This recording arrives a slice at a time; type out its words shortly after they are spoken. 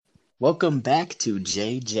Welcome back to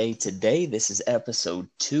JJ Today. This is episode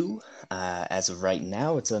 2. As of right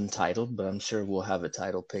now, it's untitled, but I'm sure we'll have a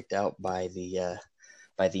title picked out by the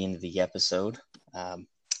end of the episode. I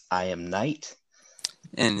am Knight,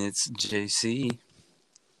 And it's JC.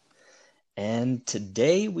 and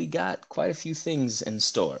today we got quite a few things in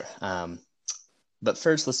store. But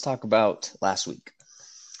first, let's talk about last week.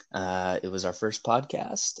 It was our first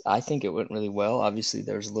podcast. I think it went really well. Obviously,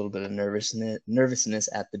 there was a little bit of nervousness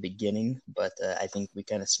at the beginning, but I think we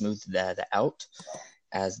kind of smoothed that out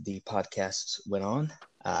as the podcast went on.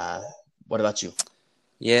 What about you?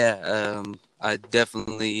 Yeah, I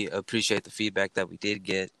definitely appreciate the feedback that we did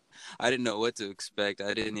get. I didn't know what to expect.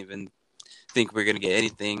 I didn't even think we were going to get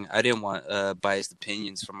anything. I didn't want biased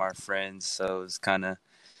opinions from our friends, so it was kind of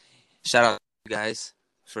shout out to you guys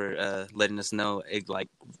for letting us know like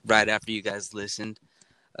right after you guys listened.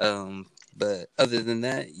 But other than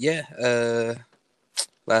that,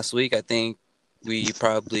 last week I think we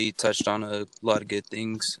probably touched on a lot of good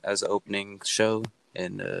things as an opening show,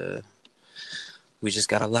 and we just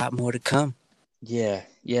got a lot more to come. Yeah.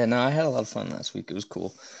 No, I had a lot of fun last week. It was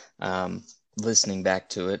cool. Listening back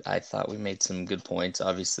to it, I thought we made some good points.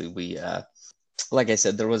 Obviously, like I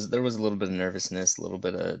said, there was a little bit of nervousness, a little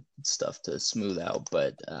bit of stuff to smooth out,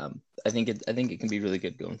 but I think it can be really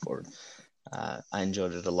good going forward. I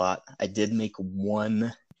enjoyed it a lot. I did make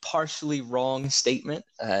one partially wrong statement,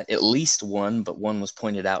 at least one, but one was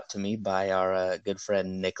pointed out to me by our good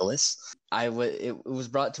friend Nicholas. It was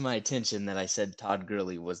brought to my attention that I said Todd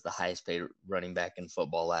Gurley was the highest paid running back in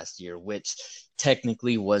football last year, which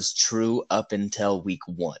technically was true up until week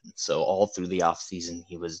 1. So all through the offseason,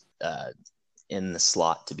 he was in the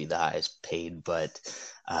slot to be the highest paid, but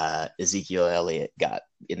Ezekiel Elliott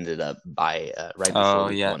ended up by right before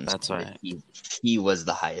week 1. That's right. He was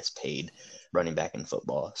the highest paid running back in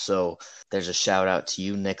football. So there's a shout out to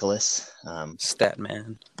you, Nicholas. Stat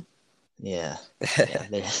man. Yeah,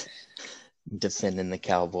 they're defending the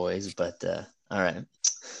Cowboys, but all right.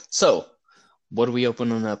 So what are we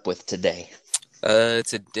opening up with today?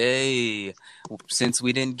 Today, since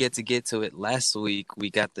we didn't get to it last week, we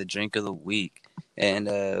got the drink of the week, and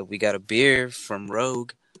we got a beer from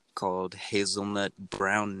Rogue called Hazelnut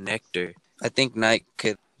Brown Nectar. I think Knight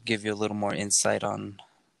could give you a little more insight on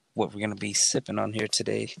what we're gonna be sipping on here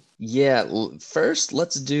today. Yeah, first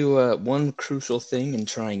let's do one crucial thing in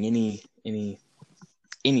trying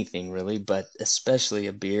anything really, but especially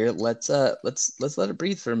a beer. Let's let it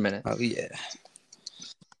breathe for a minute. Oh yeah.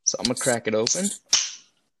 So I'm gonna crack it open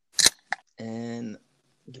and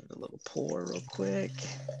give it a little pour real quick.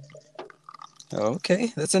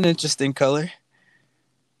 Okay, that's an interesting color.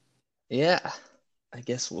 Yeah, I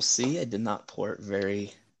guess we'll see. I did not pour it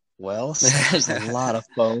very well, so there's a lot of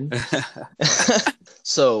foam.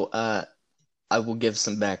 So I will give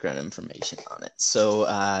some background information on it. So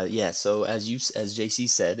so as JC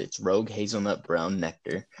said, it's Rogue Hazelnut Brown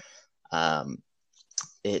Nectar.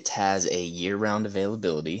 It has a year-round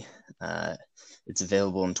availability. It's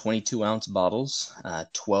available in 22-ounce bottles, a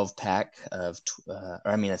 6-pack of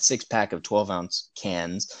 12-ounce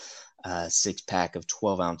cans, 6-pack of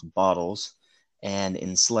 12-ounce bottles, and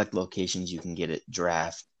in select locations you can get it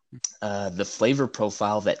draft. The flavor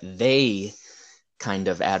profile that they kind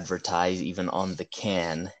of advertise even on the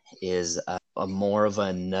can is a more of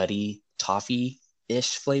a nutty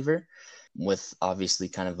toffee-ish flavor with obviously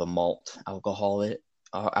kind of a malt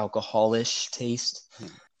alcoholish taste.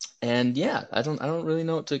 And yeah, I don't really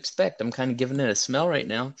know what to expect. I'm kind of giving it a smell right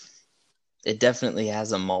now. It definitely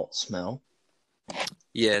has a malt smell.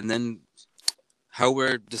 Yeah, and then how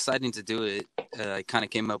we're deciding to do it, I kind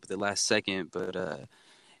of came up with it last second, but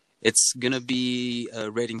it's going to be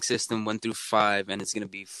a rating system 1 through 5, and it's going to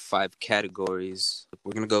be 5 categories.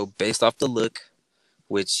 We're going to go based off the look,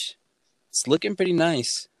 which it's looking pretty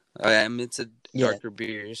nice. I am into darker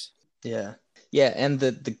beers. Yeah, and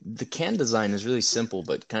the can design is really simple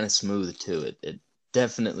but kind of smooth too. It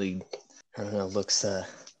definitely, I don't know, looks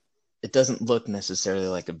it doesn't look necessarily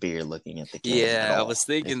like a beer looking at the can. Yeah, I was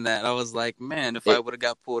thinking that. I was like, man, if I would have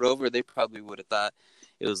got pulled over, they probably would have thought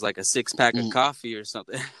it was like a 6-pack of coffee or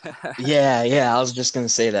something. Yeah, I was just gonna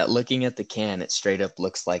say that. Looking at the can, it straight up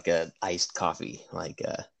looks like a iced coffee. Like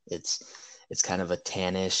it's kind of a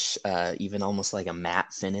tannish, even almost like a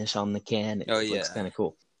matte finish on the can. It looks kind of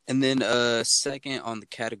cool. And then second on the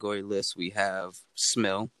category list, we have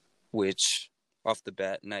smell, which off the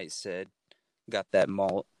bat, Knight said, got that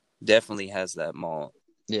malt. Definitely has that malt.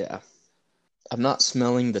 Yeah. I'm not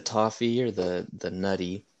smelling the toffee or the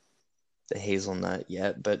nutty, the hazelnut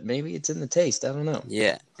yet, but maybe it's in the taste. I don't know.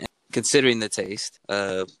 Yeah. Considering the taste,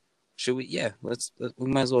 should we? Yeah, we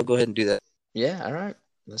might as well go ahead and do that. Yeah, all right.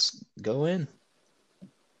 let's go in.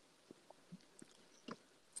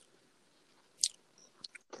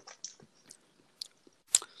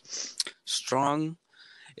 Strong.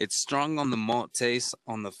 It's strong on the malt taste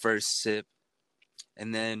on the first sip,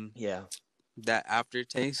 and then Yeah. that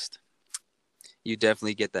aftertaste, you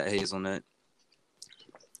definitely get that hazelnut.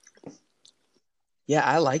 Yeah,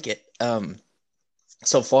 I like it.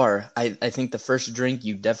 So far, I think the first drink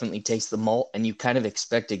you definitely taste the malt and you kind of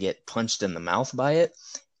expect to get punched in the mouth by it,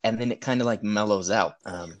 and then it kind of like mellows out.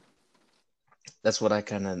 That's what I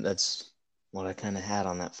kind of had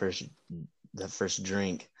on that first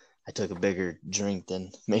drink. I took a bigger drink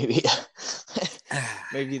than maybe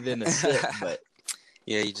maybe than a sip, but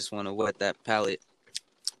Yeah, you just want to wet that palate.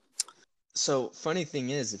 so funny thing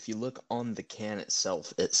is, if you look on the can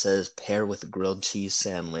itself, it says pair with a grilled cheese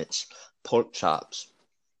sandwich, pork chops,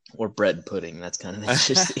 or bread pudding. That's kind of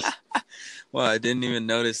interesting. Well, I didn't even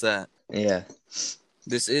notice that. Yeah.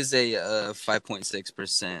 This is a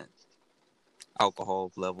 5.6%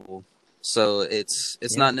 alcohol level, so it's Yeah.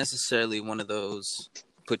 not necessarily one of those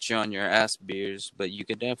put you on your ass beers, but you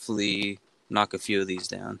could definitely knock a few of these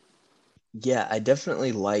down. Yeah, I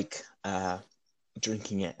definitely like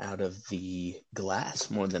drinking it out of the glass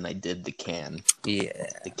more than I did the can. Yeah,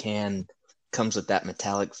 The can comes with that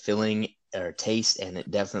metallic filling or taste, and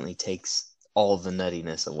it definitely takes all the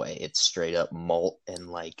nuttiness away. It's straight up malt and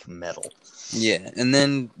like metal. yeah, and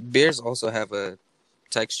then beers also have a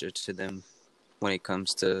texture to them when it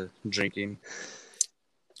comes to drinking.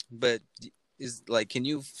 But is like, can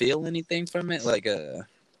you feel anything from it? Like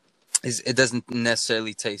it doesn't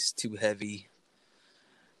necessarily taste too heavy,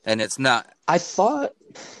 and it's not. I thought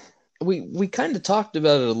we kind of talked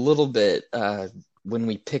about it a little bit when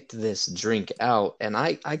we picked this drink out, and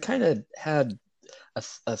I kind of had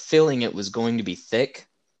a feeling it was going to be thick,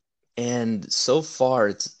 and so far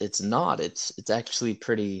it's not. It's actually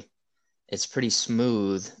pretty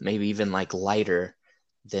smooth, maybe even like lighter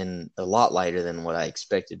than a lot lighter than what I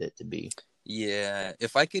expected it to be. Yeah,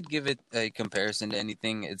 if I could give it a comparison to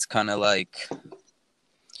anything, it's kind of like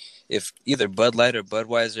if either Bud Light or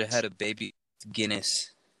Budweiser had a baby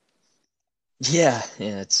Guinness, Yeah,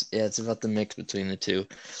 it's about the mix between the two.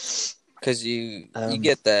 because you Um,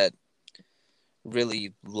 get that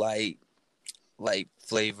really light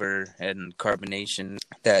flavor and carbonation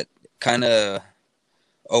that kind of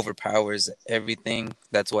overpowers everything.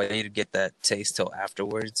 That's why you get that taste till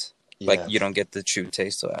afterwards. Like yeah, you don't get the true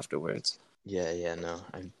taste till afterwards. yeah, no,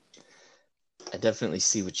 I definitely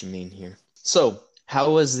see what you mean here. So,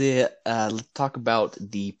 how was let's talk about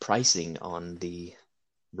the pricing on the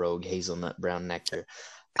Rogue Hazelnut Brown Nectar.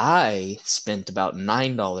 I spent about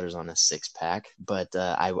 $9 on a six pack, but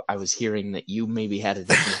I was hearing that you maybe had a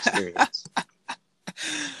different experience.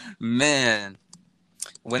 Man,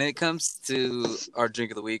 when it comes to our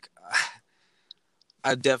drink of the week,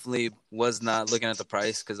 I definitely was not looking at the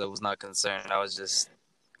price because I was not concerned. I was just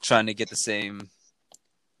trying to get the same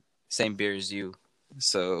beer as you.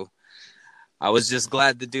 So I was just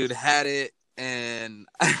glad the dude had it, and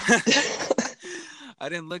I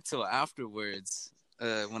didn't look till afterwards.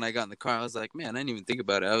 When I got in the car, I was like, man, I didn't even think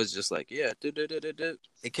about it. I was just like, yeah,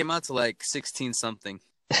 it came out to like 16 something.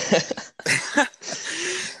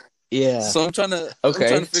 Yeah. So I'm trying to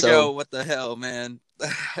Okay. figure out what the hell, man.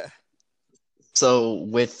 So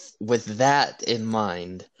with that in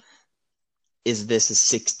mind, is this a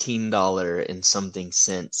 $16 and something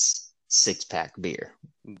cents six pack beer?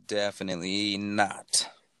 Definitely not.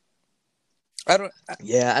 I don't.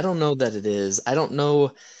 Yeah, I don't know that it is. I don't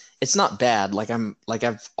know. It's not bad.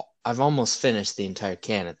 I've almost finished the entire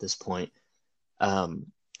can at this point. Um,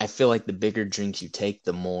 I feel like the bigger drinks you take,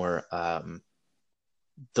 the more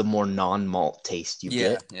non-malt taste you Yeah,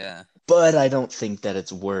 get. yeah, But I don't think that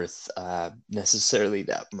it's worth necessarily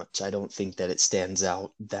that much. I don't think that it stands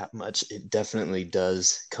out that much. It definitely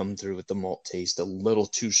does come through with the malt taste a little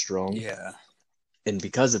too strong. yeah, And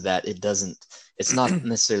because of that, it's not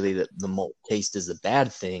necessarily that the malt taste is a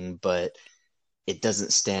bad thing, but it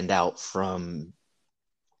doesn't stand out from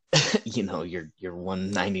your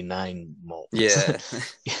 199 malt. yeah.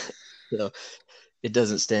 So it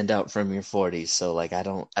doesn't stand out from your 40s. So like I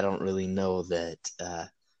don't really know that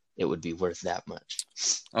it would be worth that much.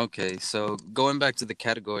 Okay, so going back to the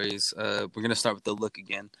categories, we're gonna start with the look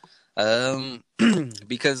again,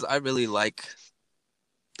 because I really like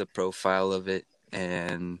the profile of it,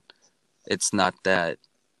 and it's not that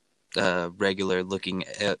regular looking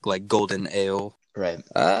like golden ale. Right.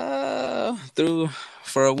 Through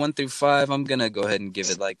for a 1 through 5, I'm gonna go ahead and give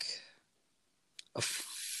it like a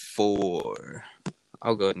 4.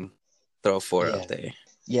 I'll go ahead and throw a 4 out Yeah. there.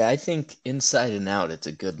 Yeah, I think inside and out it's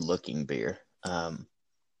a good looking beer.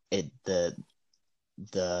 the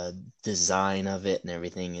design of it and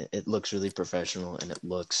everything, it looks really professional, and it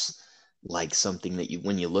looks like something that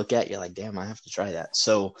when you look at, you're like, damn, I have to try that.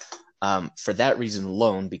 So for that reason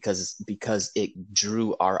alone, because it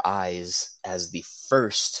drew our eyes as the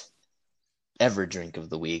first ever drink of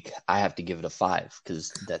the week, I have to give it a 5,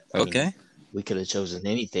 because I mean, Okay. we could have chosen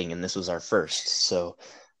anything, and this was our first. So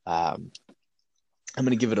um, I'm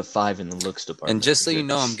gonna give it a 5 in the looks And department just for so you sure.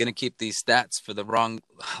 know, I'm gonna keep these stats for the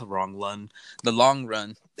the long run, The wrong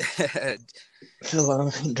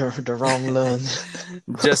one.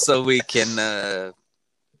 just so we can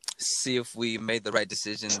see if we made the right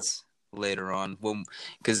decisions later on.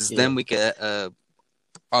 Because Yeah. then we could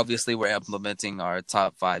obviously we're implementing our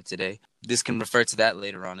top 5 today. This can refer to that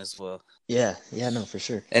later on as well. Yeah, no, for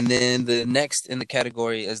sure. And then the next in the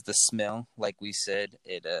category is the smell. Like we said,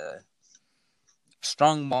 it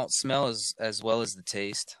strong malt smell as well as the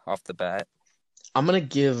taste off the bat. I'm gonna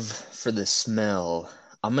give for the smell.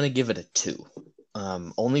 I'm gonna give it a 2.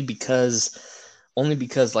 Only because,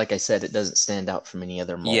 like I said, it doesn't stand out from any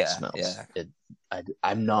other malt Yeah, smells. yeah.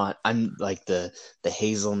 I'm like the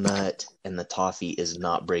hazelnut and the toffee is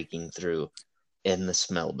not breaking through in the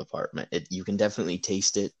smell department. You can definitely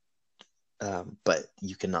taste it, but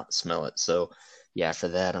you cannot smell it. So yeah, for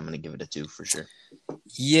that, I'm gonna give it a 2 for sure.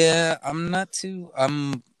 Yeah, I'm not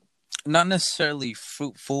necessarily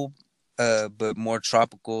fruitful, but more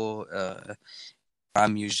tropical.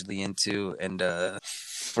 I'm usually into, and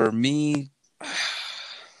for me,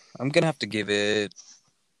 I'm gonna have to give it.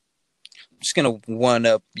 I'm just gonna one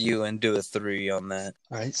up you and do a 3 on that.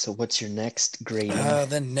 All right. So what's your next grading?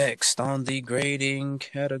 The next on the grading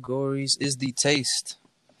categories is the taste.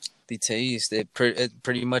 The taste it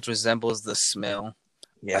pretty much resembles the smell.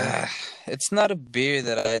 Yeah. It's not a beer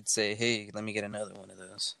that I'd say, hey, let me get another one of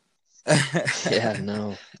those. Yeah.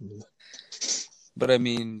 No. But I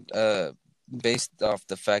mean, based off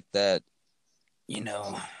the fact that, you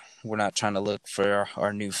know, we're not trying to look for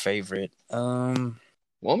our new favorite.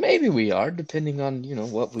 Well, maybe we are, depending on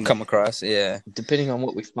what we Come across, yeah. depending on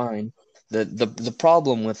what we find. The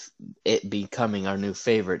problem with it becoming our new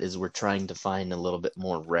favorite is we're trying to find a little bit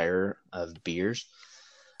more rare of beers,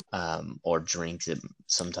 or drinks.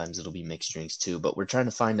 Sometimes it'll be mixed drinks too, but we're trying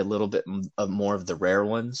to find a little bit more of the rare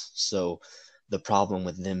ones. So the problem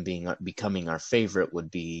with them becoming our favorite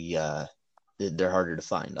would be they're harder to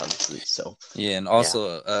find, obviously. So Yeah, and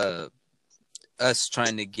also us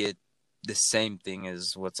trying to get the same thing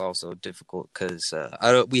is what's also difficult because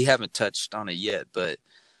we haven't touched on it yet, but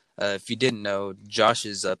if you didn't know, Josh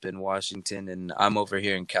is up in Washington and I'm over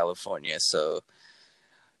here in California, so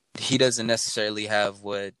he doesn't necessarily have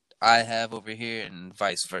what I have over here and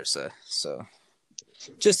vice versa. So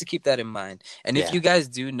just to keep that in mind. And if yeah. you guys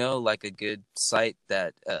do know like a good site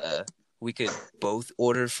that we could both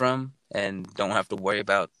order from and don't have to worry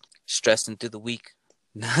about stressing through the week,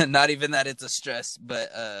 not even that it's a stress,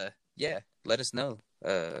 but yeah, let us know.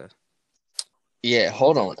 Yeah,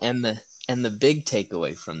 hold on. And the big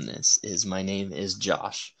takeaway from this is my name is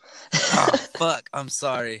Josh. Oh fuck, I'm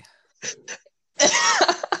sorry.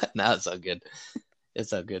 No, it's all good.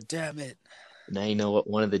 It's all good. Damn it. Now you know what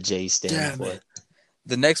one of the J's stand Damn for. it.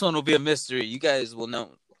 The next one will be a mystery. You guys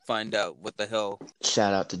will find out what the hell.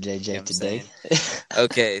 Shout out to JJ today.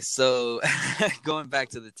 Okay, so going back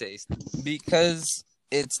to the taste. Because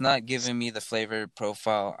it's not giving me the flavor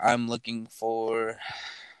profile I'm looking for,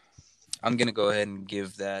 I'm going to go ahead and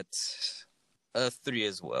give that a 3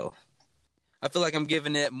 as well. I feel like I'm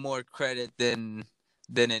giving it more credit than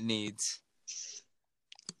it needs.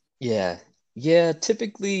 Yeah.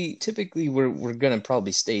 Typically we're gonna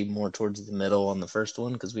probably stay more towards the middle on the first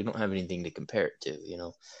one because we don't have anything to compare it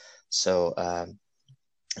to. So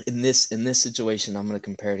in this situation, I'm gonna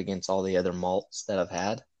compare it against all the other malts that I've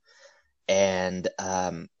had, and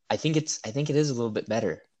I think it is a little bit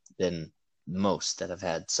better than most that I've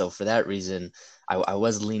had. So for that reason, I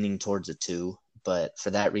was leaning towards a 2, but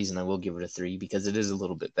for that reason, I will give it a 3 because it is a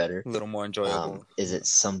little bit better, a little more enjoyable. Is it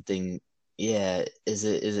something? Yeah, is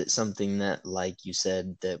it something that, like you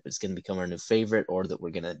said, that was going to become our new favorite, or that we're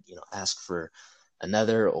going to, ask for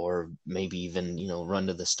another, or maybe even, run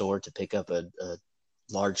to the store to pick up a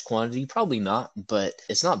large quantity? Probably not, but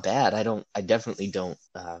it's not bad. I definitely don't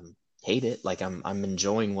hate it. Like I'm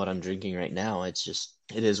enjoying what I'm drinking right now. It's just,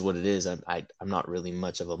 it is what it is. I'm not really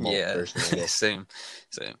much of a malt person, I guess. Same.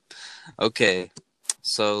 Okay,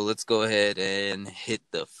 so let's go ahead and hit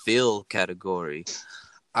the feel category.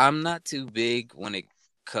 I'm not too big when it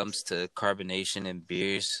comes to carbonation in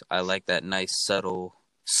beers. I like that nice, subtle,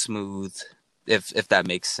 smooth, if that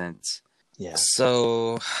makes sense. Yeah.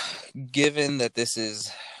 So, given that this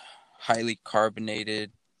is highly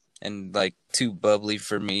carbonated, and like too bubbly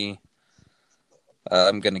for me.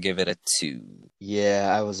 I'm gonna give it a 2.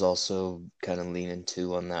 Yeah, I was also kind of leaning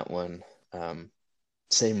 2 on that one. Um,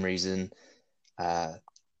 Same reason. Uh,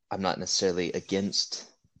 I'm not necessarily against,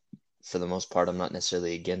 for the most part, I'm not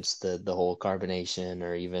necessarily against the whole carbonation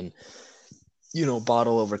or even,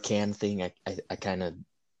 bottle over can thing. I kind of,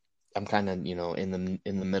 I'm kind of, in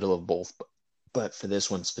the middle of both. But for this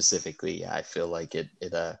one specifically, yeah, I feel like it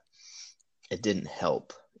didn't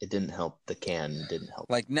help. It didn't help. The can didn't help.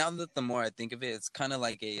 Like now that the more I think of it, it's kind of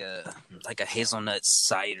like a hazelnut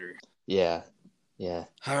cider. Yeah, yeah,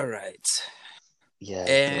 All right, yeah. I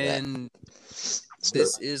feel that. and So,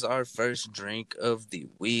 this is our first drink of the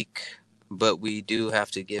week, but we do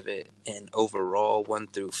have to give it an overall 1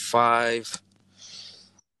 through 5.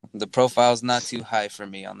 The profile's not too high for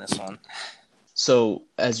me on this one. so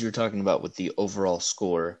as you're talking about with the overall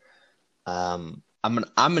score, I'm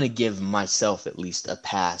gonna give myself at least a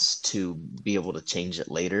pass to be able to change it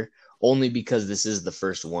later, only because this is the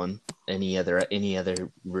first one. Any other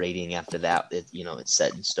rating after that, it's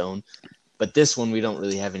set in stone. But this one we don't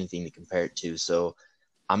really have anything to compare it to, so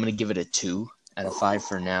I'm gonna give it a 2 out of 5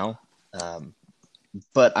 for now.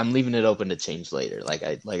 But I'm leaving it open to change later. Like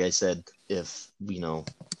I said, if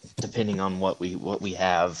depending on what we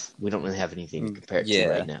have, we don't really have anything to compare it to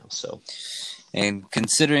right now. So, And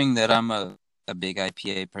considering that I'm a big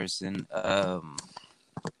IPA person,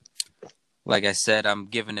 like I said, I'm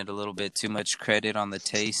giving it a little bit too much credit on the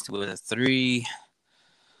taste with a 3.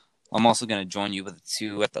 I'm also going to join you with a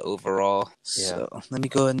 2 at the overall. yeah. So let me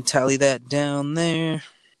go ahead and tally that down there.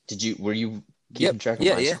 Were you keeping track of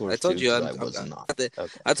my scores I told too? you. 'Cause I was not. Okay.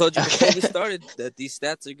 I told you before we started that these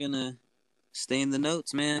stats are going to stay in the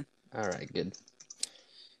notes, man. All right, good.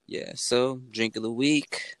 Yeah, so drink of the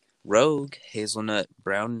week, Rogue Hazelnut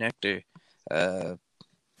Brown Nectar.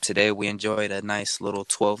 Today we enjoyed a nice little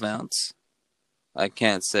 12 ounce. I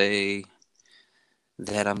can't say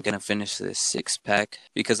that I'm gonna finish this 6-pack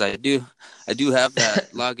because I do have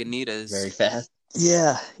that Lagunitas. Very fast.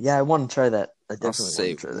 Yeah, I want to try that. I I'll definitely say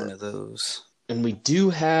want to try one that. of those. And we do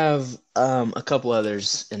have a couple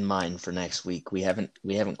others in mind for next week. We haven't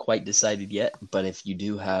quite decided yet, but if you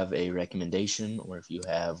do have a recommendation, or if you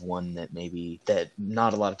have one that maybe that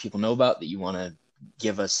not a lot of people know about that you want to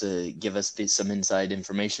give us some inside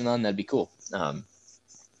information on, that'd be cool.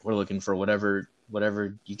 We're looking for whatever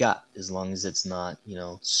you got, as long as it's not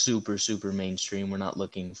super super mainstream. We're not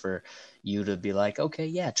looking for you to be like, okay,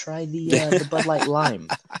 yeah, try the Bud Light Lime,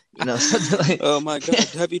 something like. Oh my god,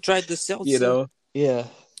 have you tried the seltzer? Yeah.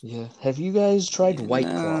 Have you guys tried White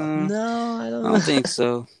Claw? No, I don't know. I don't think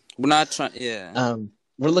so. We're not trying. Yeah.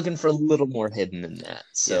 We're looking for a little more hidden than that.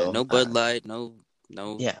 So yeah, no Bud Light, no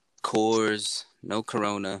yeah, Coors, no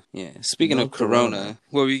Corona. Yeah. Speaking no of Corona, Corona.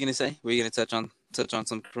 what were you gonna say? Were you gonna touch on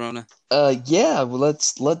some Corona? Yeah. Well,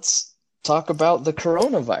 let's talk about the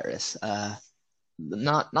coronavirus.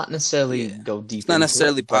 Not necessarily go deep. It's not into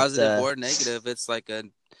necessarily it, positive or negative. It's like a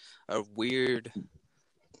weird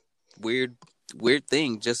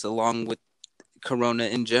thing, just along with Corona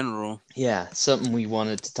in general. Yeah, something we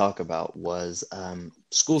wanted to talk about was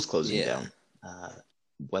schools closing down.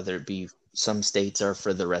 Whether it be some states are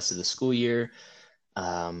for the rest of the school year,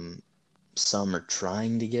 some are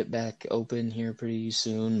trying to get back open here pretty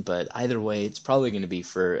soon, but either way, it's probably going to be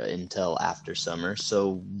for until after summer.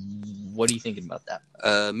 So, what are you thinking about that?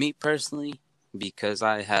 Me personally, because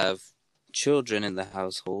I have children in the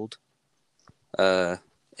household, and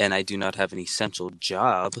I do not have an essential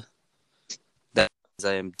job. That means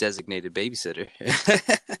I am designated babysitter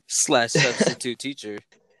 / substitute teacher.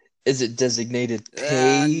 Is it designated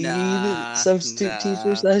paid substitute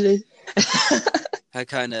teacher? I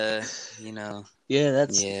kind of,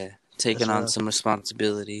 taking on some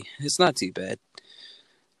responsibility. It's not too bad.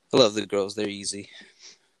 I love the girls; they're easy.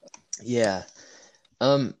 Yeah.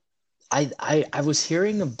 I was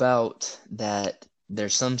hearing about that.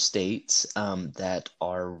 There's some states that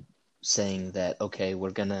are saying that, okay,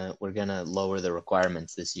 we're gonna lower the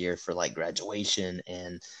requirements this year for like graduation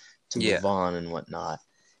and to move on and whatnot.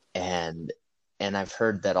 And I've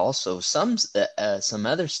heard that also some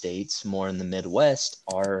other states more in the Midwest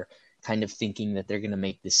are kind of thinking that they're going to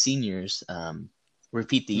make the seniors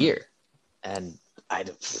repeat the year. And I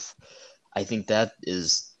think that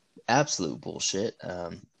is absolute bullshit.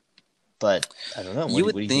 But I don't know. You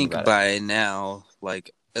would what do you think about by now,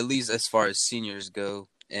 like at least as far as seniors go,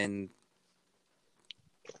 and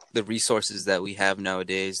the resources that we have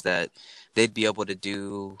nowadays, that they'd be able to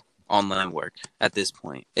do online work at this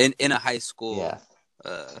point in a high school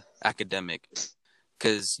academic,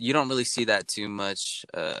 because you don't really see that too much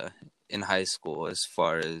in high school as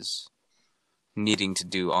far as needing to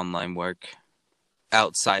do online work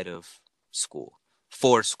outside of school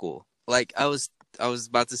for school. Like I was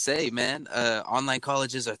about to say, man, online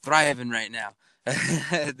colleges are thriving right now.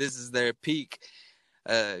 This is their peak,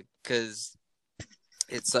 because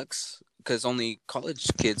it sucks because only college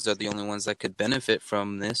kids are the only ones that could benefit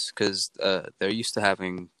from this because they're used to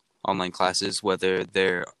having online classes whether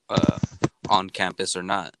they're on campus or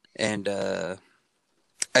not. And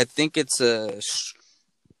I think it's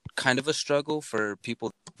kind of a struggle for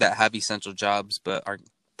people that have essential jobs but are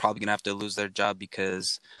probably going to have to lose their job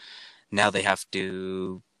because now they have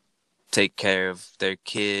to take care of their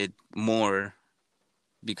kid more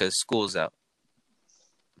because school's out.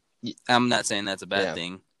 I'm not saying that's a bad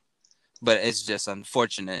thing, but it's just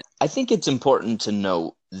unfortunate. I think it's important to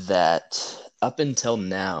note that up until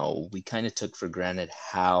now, we kind of took for granted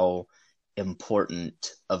how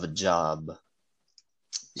important of a job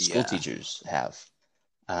school teachers have.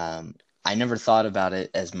 I never thought about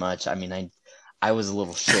it as much. I mean, I was a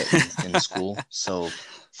little shit in school, so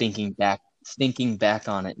thinking back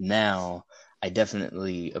on it now, I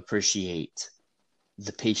definitely appreciate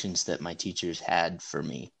the patience that my teachers had for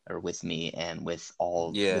me or with me and with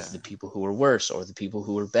with the people who were worse or the people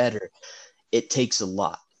who were better. It takes a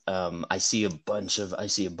lot. I see a bunch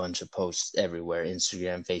of posts everywhere,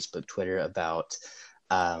 Instagram, Facebook, Twitter, about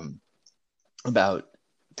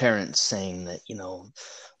parents saying that,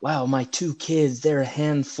 wow, my 2 kids, they're a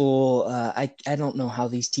handful. I don't know how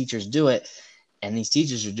these teachers do it. And these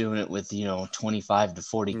teachers are doing it with, 25 to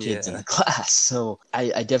 40 kids in a class. So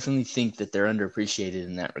I definitely think that they're underappreciated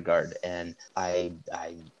in that regard. And I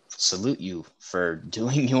salute you for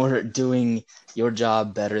doing your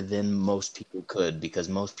job better than most people could, because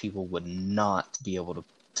most people would not be able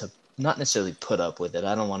to not necessarily put up with it.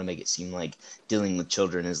 I don't want to make it seem like dealing with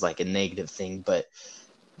children is like a negative thing, but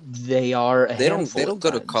they are a handful. They don't go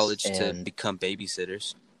to college to become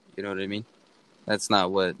babysitters. You know what I mean? That's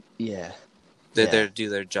not what. Yeah. They're there to do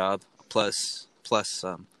their job plus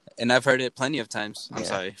some. And I've heard it plenty of times. I'm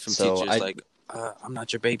sorry, from teachers like, I'm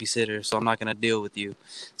not your babysitter, so I'm not gonna deal with you.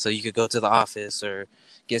 So you could go to the office or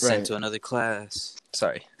get sent to another class.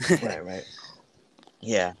 Sorry. Right.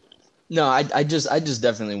 Yeah. No, I just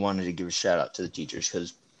definitely wanted to give a shout out to the teachers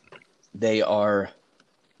because they are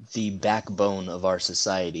the backbone of our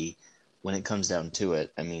society when it comes down to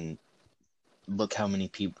it. I mean, look how many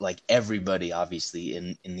people, like everybody obviously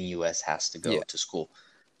in the US has to go to school,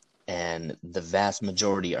 and the vast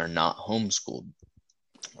majority are not homeschooled,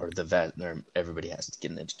 or everybody has to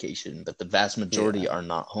get an education, but the vast majority are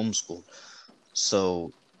not homeschooled.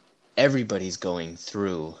 So everybody's going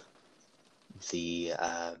through the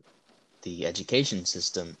education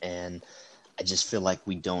system, and I just feel like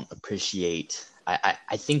we don't appreciate.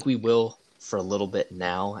 I think we will for a little bit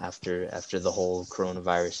now after the whole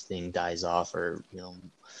coronavirus thing dies off, or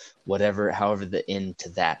however the end to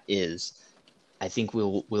that is. I think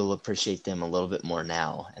we'll appreciate them a little bit more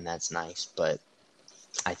now, and that's nice. But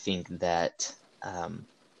I think that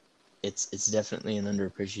it's definitely an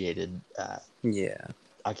underappreciated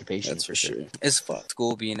occupation. That's for sure. It's fun.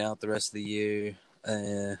 School being out the rest of the year.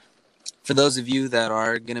 For those of you that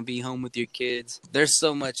are gonna be home with your kids, there's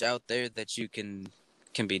so much out there that you can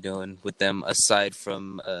be doing with them aside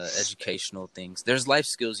from educational things. There's life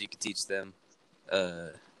skills you can teach them.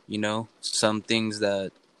 Some things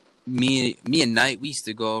that me and Knight, we used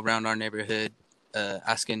to go around our neighborhood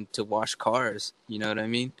asking to wash cars. You know what I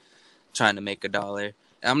mean? Trying to make $1.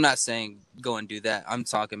 I'm not saying go and do that. I'm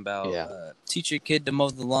talking about teach your kid to mow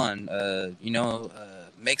the lawn.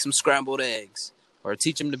 Make some scrambled eggs, or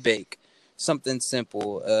teach them to bake. Something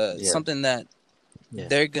simple. Something that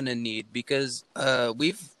they're gonna need, because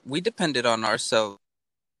we depended on ourselves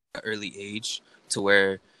at an early age to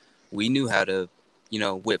where we knew how to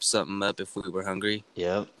whip something up if we were hungry.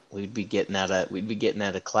 Yep, we'd be getting out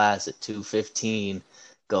of class at 2:15,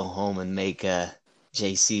 go home and make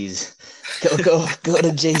JC's go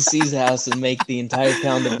to JC's house and make the entire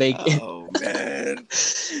pound of bacon. Oh man.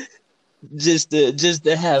 just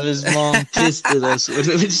to have his mom pissed at us when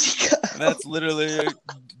she got home. That's literally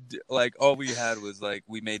like all we had was like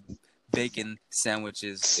we made bacon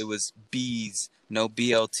sandwiches. It was B's, no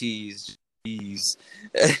BLTs, B's.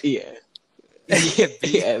 Yeah,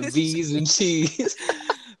 B's and cheese.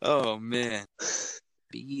 Oh man,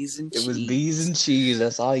 B's and cheese. It was B's and cheese.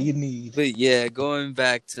 That's all you need. But yeah, going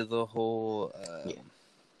back to the whole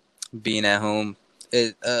being at home,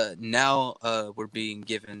 now we're being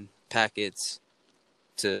given packets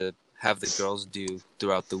to have the girls do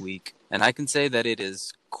throughout the week, and I can say that it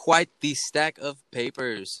is quite the stack of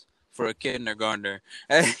papers for a kindergartner.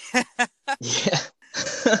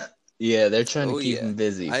 Yeah, they're trying to keep them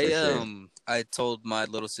busy. For sure. I told my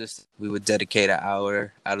little sister we would dedicate an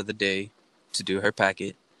hour out of the day to do her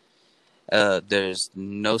packet. There's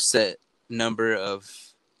no set number of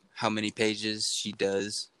how many pages she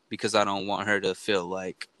does because I don't want her to feel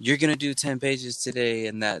like you're going to do 10 pages today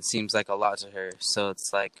and that seems like a lot to her. So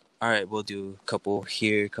it's like, all right, we'll do a couple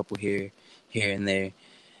here, here and there.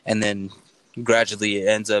 And then gradually it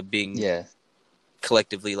ends up being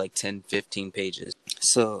collectively like 10, 15 pages.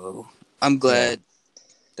 So I'm glad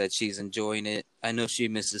that she's enjoying it. I know she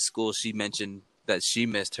misses school. She mentioned that she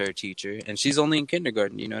missed her teacher, and she's only in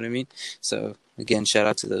kindergarten, you know what I mean? So again, shout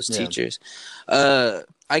out to those teachers.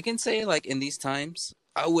 I can say, like, in these times,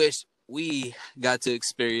 I wish we got to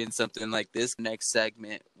experience something like this next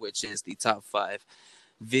segment, which is the top 5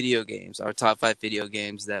 video games, our top 5 video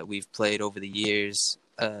games that we've played over the years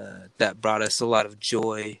that brought us a lot of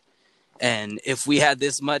joy. And if we had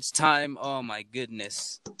this much time, oh my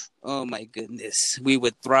goodness, we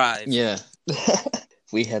would thrive. Yeah.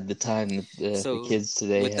 We had the time that the kids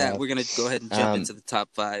today with that, we're going to go ahead and jump into the top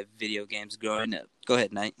 5 video games growing up. Go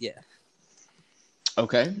ahead, Knight. Yeah.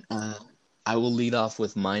 Okay. I will lead off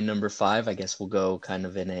with my number 5. I guess we'll go kind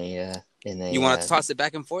of in a You want to toss it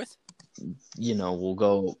back and forth? You know, we'll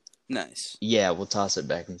go. Nice. Yeah, we'll toss it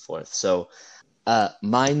back and forth. So,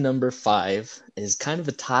 my number 5 is kind of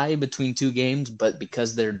a tie between 2 games, but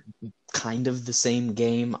because they're kind of the same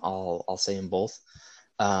game, I'll say them both.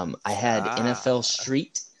 I had NFL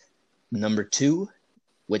Street number 2,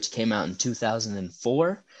 which came out in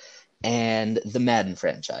 2004, and the Madden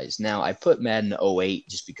franchise. Now, I put Madden 08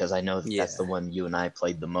 just because I know that's the one you and I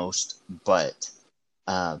played the most, but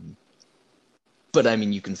I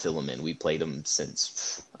mean, you can fill them in. We played them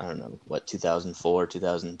since, I don't know, 2004,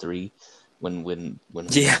 2003, when we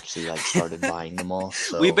actually like started buying them all.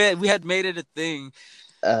 So we had made it a thing.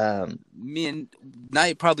 Me and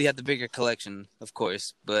Knight probably had the bigger collection, of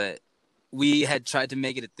course, but we had tried to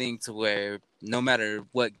make it a thing to where no matter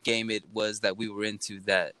what game it was that we were into,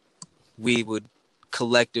 that we would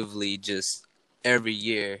collectively just every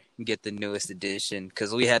year get the newest edition,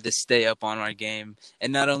 because we had to stay up on our game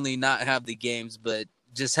and not only not have the games, but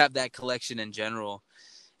just have that collection in general.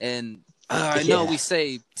 And I know we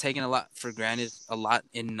say taking a lot for granted a lot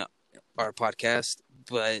in our podcast,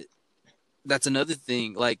 but that's another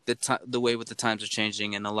thing. Like the way with the times are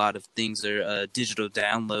changing, and a lot of things are digital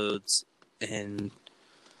downloads, and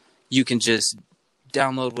you can just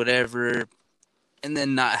download whatever, and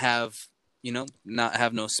then not have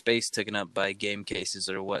no space taken up by game cases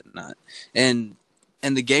or whatnot. And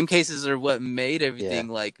the game cases are what made everything.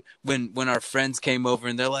 Like when our friends came over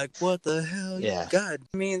and they're like, "What the hell? Yeah. God,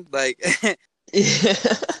 I mean, like."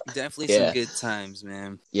 Definitely some good times,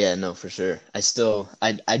 man. Yeah, no, for sure.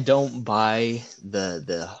 I don't buy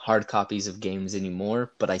the hard copies of games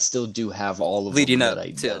anymore, but I still do have all of them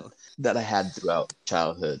that I had throughout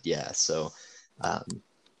childhood. Yeah, so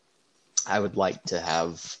I would like to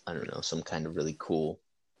have, I don't know, some kind of really cool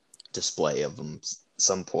display of them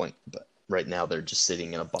some point, but right now they're just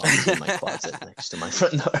sitting in a box in my closet next to my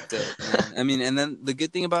front door. I mean, and then the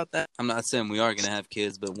good thing about that, I'm not saying we are going to have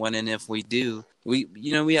kids, but when and if we do, we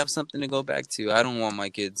have something to go back to. I don't want my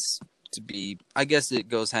kids to be, I guess it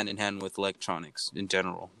goes hand in hand with electronics in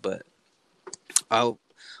general, but I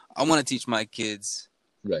want to teach my kids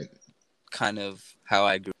kind of how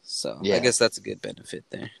I grew. So I guess that's a good benefit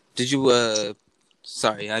there. Did you,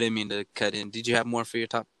 sorry, I didn't mean to cut in. Did you have more for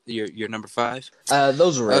your number 5?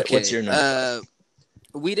 Those were it. Okay. What's your number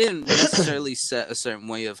 5? We didn't necessarily set a certain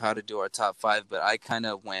way of how to do our top 5, but I kind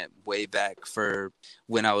of went way back for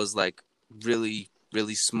when I was like really,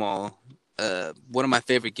 really small. One of my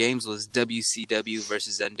favorite games was WCW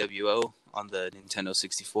versus NWO on the Nintendo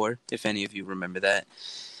 64, if any of you remember that.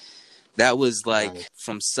 That was like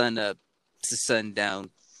from sun up to sundown.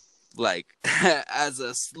 Like as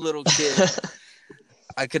a little kid,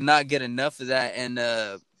 I could not get enough of that. And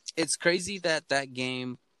it's crazy that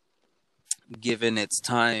game, given its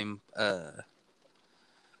time,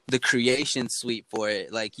 the creation suite for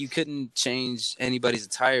it, like you couldn't change anybody's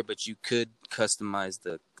attire, but you could customize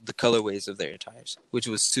the colorways of their attires, which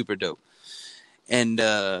was super dope. And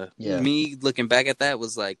me looking back at that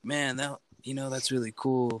was like, man, that's really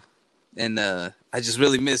cool. And I just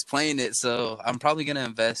really miss playing it, so I'm probably gonna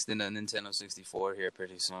invest in a Nintendo 64 here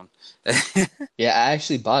pretty soon. Yeah, I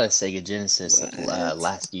actually bought a Sega Genesis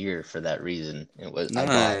last year for that reason. It was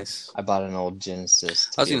nice. I bought an old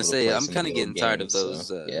Genesis. I was gonna say I'm kind of getting tired of those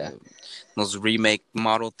those remake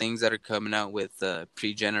model things that are coming out with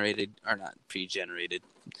pre-generated,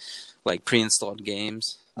 like pre-installed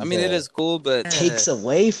games. I mean, it is cool, but it takes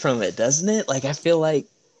away from it, doesn't it? Like I feel like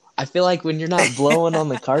I feel like when you're not blowing on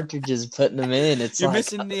the cartridges, putting them in, it's You're like,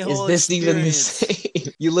 missing the is whole this even the experience.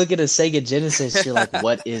 same? You look at a Sega Genesis, you're like,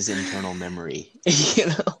 what is internal memory? You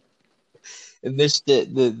know? And this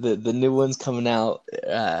shit, the new ones coming out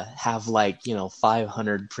have like,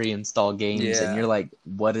 500 pre-installed games, and Yeah, you're like,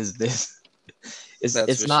 what is this? that's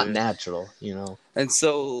It's for not sure. natural. And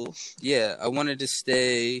so, yeah, I wanted to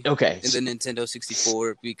stay Okay. in the Nintendo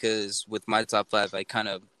 64 because with my top five, I kind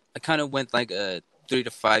of went like a 3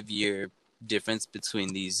 to 5 year difference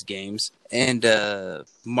between these games. And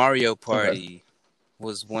Mario Okay. Party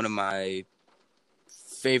was one of my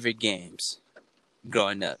favorite games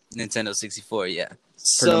growing up. Nintendo 64, yeah.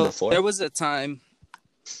 For number So there four? was a time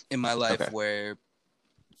in my life Okay. where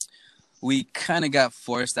we kind of got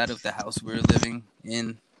forced out of the house we were living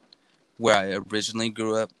in, where I originally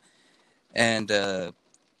grew up, and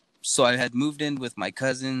so I had moved in with my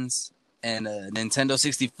cousins, and Nintendo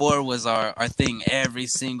 64 was our thing every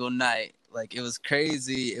single night. Like, it was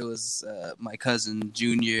crazy. It was my cousin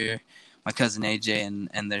Junior, my cousin AJ,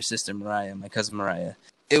 and their sister Mariah, my cousin Mariah.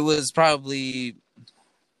 It was probably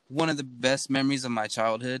one of the best memories of my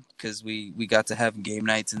childhood because we got to have game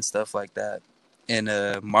nights and stuff like that. And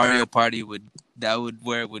Mario Party would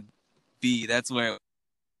where it would be. That's where,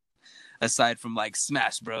 aside from like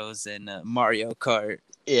Smash Bros and Mario Kart.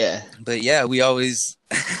 Yeah. But yeah, we always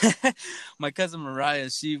my cousin Mariah,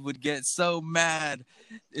 she would get so mad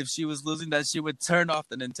if she was losing that she would turn off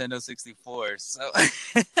the Nintendo 64. So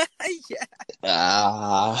yeah,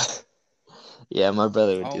 Ah. Yeah, my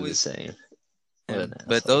brother would do the always. same. What Yeah. an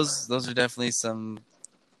But asshole. those are definitely some.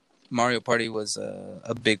 Mario Party was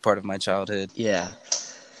a big part of my childhood. Yeah.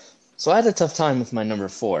 So I had a tough time with my number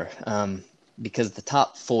four, because the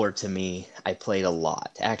top four to me, I played a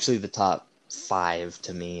lot. Actually, the top five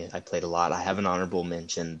to me, I played a lot. I have an honorable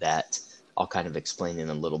mention that I'll kind of explain in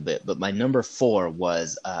a little bit. But my number four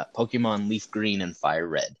was Pokemon Leaf Green and Fire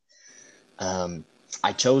Red. Um,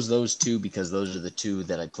 I chose those two because those are the two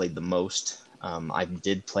that I played the most. I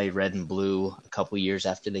did play Red and Blue a couple years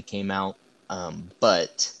after they came out,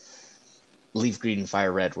 but Leaf Green and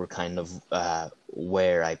Fire Red were kind of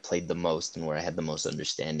where I played the most and where I had the most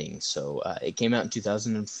understanding. So it came out in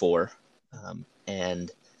 2004,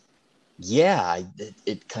 and yeah,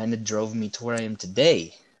 it kind of drove me to where I am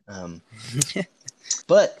today.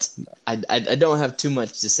 But I don't have too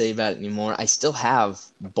much to say about it anymore. I still have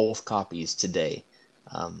both copies today,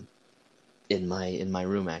 in my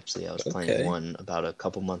room. Actually, I was playing Okay. one about a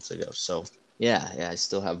couple months ago. So yeah, I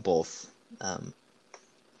still have both.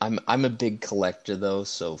 I'm a big collector though,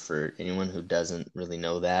 so for anyone who doesn't really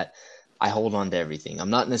know that, I hold on to everything. I'm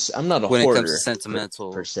not a When it comes to hoarder per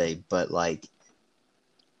sentimental, se, but like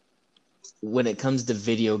when it comes to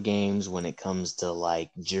video games, when it comes to like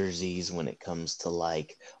jerseys, when it comes to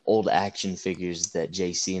like old action figures that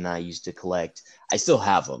JC and I used to collect, I still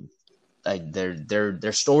have them.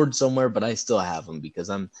 They're stored somewhere, but I still have them because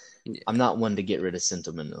I'm not one to get rid of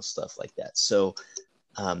sentimental stuff like that. So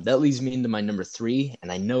that leads me into my number three,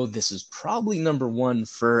 and I know this is probably number one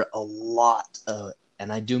for a lot of,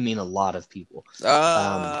 and I do mean a lot of people.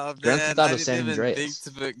 oh Grand Theft man, I Auto didn't San even think Andreas.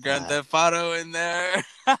 to put Grand Theft Auto in there.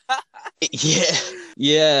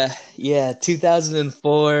 Yeah, yeah.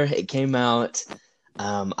 2004, it came out.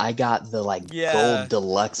 I got the like Yeah. gold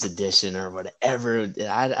deluxe edition or whatever.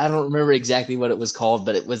 I don't remember exactly what it was called,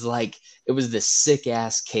 but it was this sick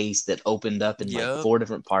ass case that opened up in like Yup. four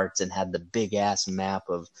different parts and had the big ass map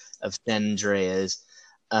of San Andreas.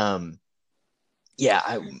 Um,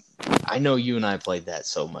 yeah, I know you and I played that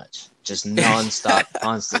so much, just nonstop,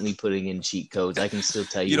 constantly putting in cheat codes. I can still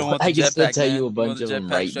tell You you don't want the I can still jetpack, tell you man. a You want bunch the of them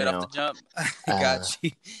jetpack right straight off the now. jump. I Uh, got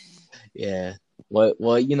you. yeah. Well,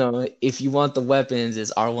 if you want the weapons,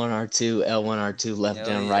 it's R1, R2, L1, R2, left Hell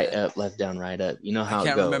down, right yeah. up, left down, right up. You know I how it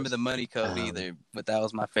can't remember goes. the money code Um, either, but that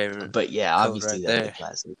was my favorite but yeah, code right obviously that was a there.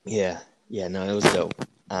 classic. Yeah, no, it was dope.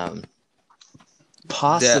 That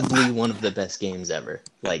Possibly one of the best games ever.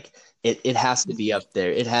 Like it has to be up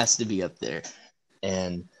there. It has to be up there.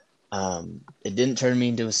 And it didn't turn me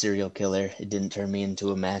into a serial killer. It didn't turn me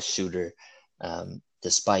into a mass shooter,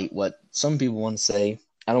 despite what some people want to say.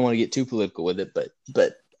 I don't want to get too political with it,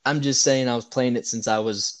 but I'm just saying I was playing it since I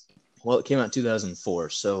was, well, it came out in 2004,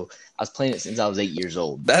 so I was playing it since I was 8 years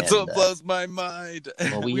old, That's and what blows my mind.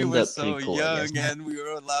 well, we We ended were up pretty so cool, I guess. young and we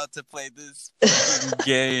were allowed to play this fucking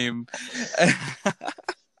game.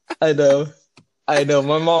 I know, I know.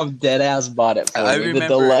 My mom dead ass bought it for I me, the remember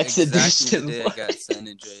deluxe exactly the edition. day I got San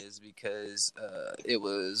Andreas because it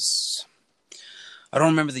was. I don't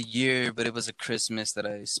remember the year, but it was a Christmas that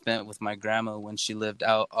I spent with my grandma when she lived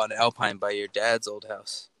out on Alpine by your dad's old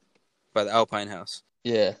house, by the Alpine house.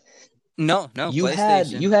 Yeah. No, You had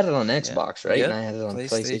PlayStation. you had it on Yeah. Xbox, right? And Yep. I had it on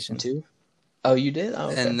PlayStation PlayStation. 2. Oh, you did? Oh,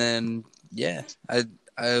 okay. And then yeah,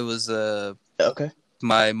 I was Okay.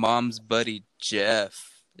 my mom's buddy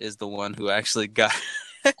Jeff is the one who actually got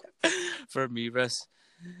for me rest.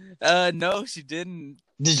 No, she didn't.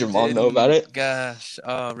 Did She your mom know about it? didn't. Gosh,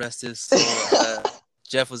 oh, rest his soul.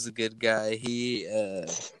 Jeff was a good guy. He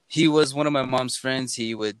was one of my mom's friends.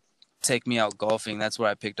 He would take me out golfing. That's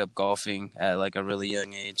where I picked up golfing at like a really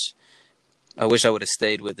young age. I wish I would have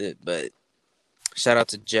stayed with it, but shout out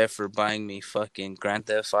to Jeff for buying me fucking Grand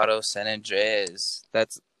Theft Auto San Andreas.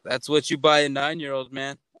 That's what you buy a 9-year-old,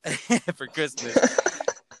 man, for Christmas.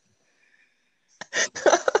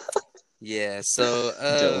 Yeah, so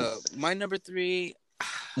Dope. my number 3,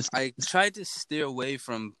 I tried to steer away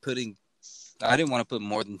from putting. I didn't want to put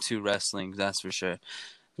more than 2 wrestlings, that's for sure,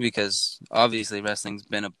 because obviously wrestling's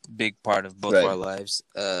been a big part of both of Right. our lives.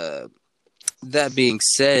 That being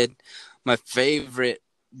said, my favorite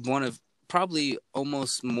one of probably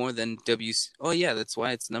almost more than WC. Oh yeah, that's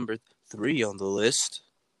why it's number 3 on the list.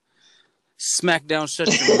 SmackDown Shut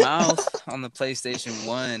Your Mouth on the PlayStation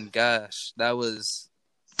 1. Gosh,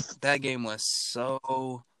 that game was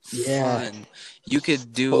so Yeah, fun. You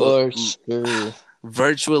could do for sure.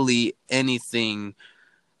 virtually anything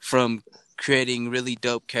from creating really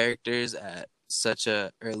dope characters at such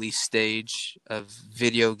a early stage of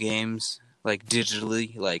video games, like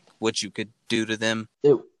digitally, like what you could do to them.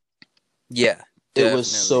 It Yeah, it was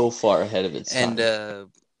so definitely. far ahead of its And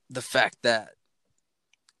time. the fact that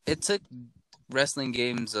it took wrestling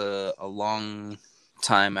games a long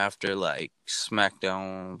time after like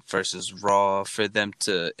SmackDown versus Raw for them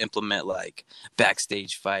to implement like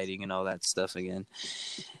backstage fighting and all that stuff again.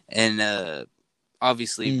 And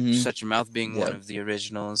obviously, Mm-hmm. Shut Your Mouth being one Yeah. of the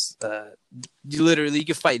originals. You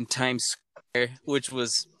could fight in Times Square, which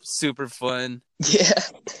was super fun. Yeah.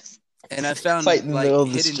 And I found Fight in the like middle of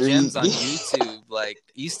the hidden street. gems on YouTube, like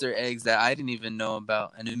Easter eggs that I didn't even know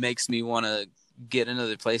about, and it makes me want to get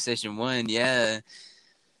another PlayStation 1. Yeah,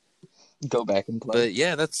 Go back and play. but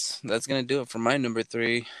yeah, that's gonna do it for my number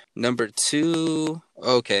 3. Number 2.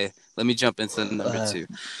 Okay, let me jump into number 2.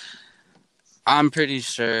 I'm pretty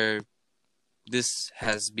sure this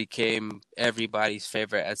has become everybody's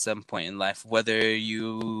favorite at some point in life, whether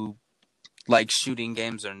you like shooting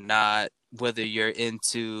games or not, whether you're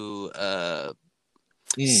into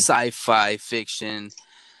sci-fi fiction,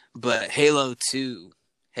 but Halo 2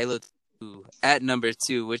 at number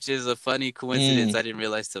 2, which is a funny coincidence I didn't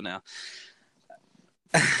realize till now.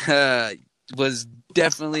 Was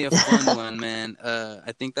definitely a fun one, man.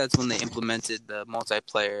 I think that's when they implemented the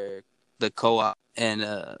multiplayer, the co-op, and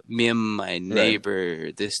me and my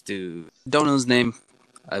neighbor, this dude, don't know his name.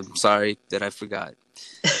 I'm sorry that I forgot,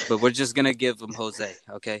 but we're just gonna give him Jose,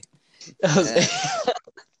 okay?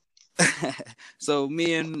 So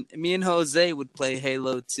me and Jose would play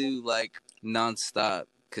Halo 2 like nonstop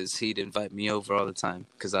because he'd invite me over all the time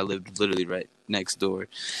because I lived literally right next door.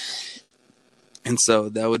 And so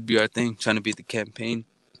that would be our thing, trying to beat the campaign.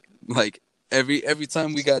 Like every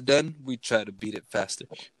time we got done, we try to beat it faster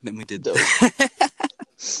than we did.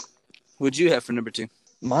 What'd you have for number 2?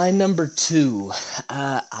 My number 2,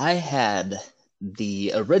 I had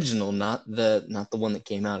the original, not the one that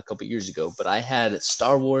came out a couple years ago, but I had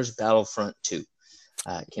Star Wars Battlefront 2.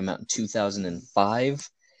 It came out in 2005,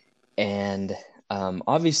 and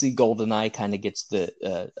obviously GoldenEye kind of gets the,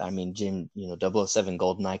 Jim, 007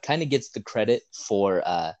 GoldenEye kind of gets the credit for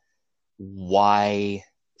why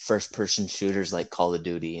first-person shooters like Call of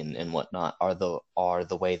Duty and whatnot are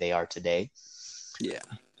the way they are today. Yeah.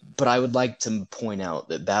 But I would like to point out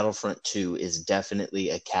that Battlefront 2 is definitely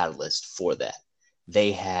a catalyst for that.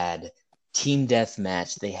 They had team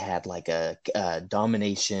deathmatch, they had like a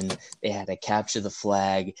domination, they had a capture the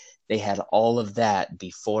flag, they had all of that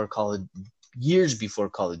years before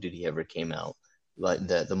Call of Duty ever came out, like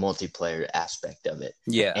the multiplayer aspect of it.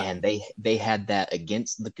 Yeah. And they had that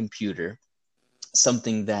against the computer,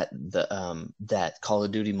 something that that Call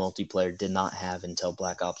of Duty multiplayer did not have until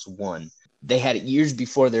Black Ops 1. They had it years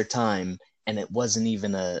before their time, and it wasn't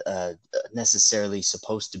even a necessarily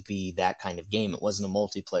supposed to be that kind of game. It wasn't a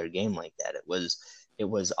multiplayer game like that. It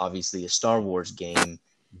was obviously a Star Wars game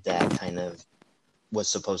that kind of was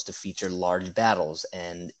supposed to feature large battles,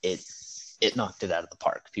 and it knocked it out of the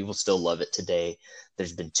park. People still love it today.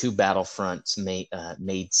 There's been 2 Battlefronts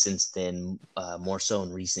made since then, more so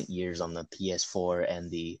in recent years on the PS4 and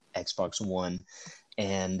the Xbox One,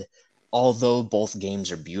 and although both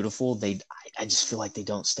games are beautiful, I just feel like they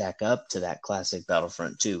don't stack up to that classic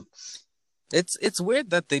Battlefront 2. It's weird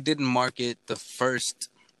that they didn't market the first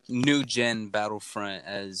new gen Battlefront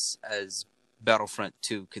as Battlefront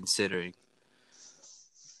 2, considering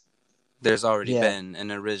there's already Yeah. been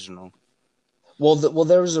an original. Well,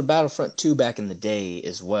 there was a Battlefront 2 back in the day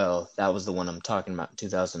as well. That was the one I'm talking about in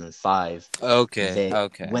 2005. Okay.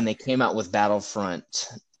 When they came out with Battlefront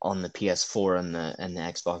on the PS4 and the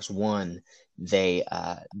Xbox One, they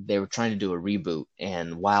were trying to do a reboot.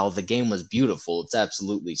 And while the game was beautiful, it's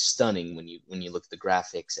absolutely stunning when you look at the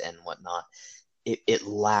graphics and whatnot. It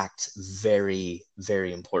lacked very,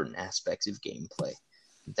 very important aspects of gameplay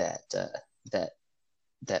that that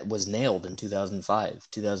that was nailed in 2005.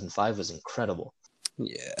 2005 was incredible.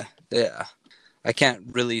 Yeah. I can't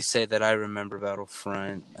really say that I remember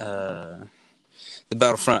Battlefront. The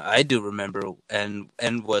Battlefront I do remember and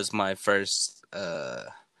was my first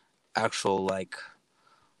actual like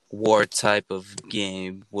war type of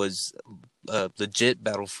game was legit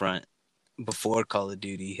Battlefront before Call of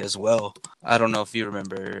Duty as well. I don't know if you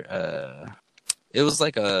remember. It was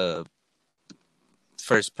like a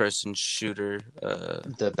first-person shooter.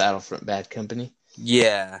 The Battlefront Bad Company.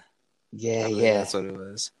 Yeah, Yeah, I believe yeah, that's what it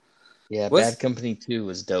was. yeah. Bad Company 2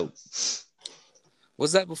 was dope.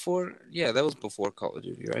 Was that before? Yeah, that was before Call of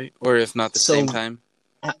Duty, right? Or if not the So same time.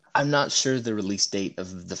 I'm not sure the release date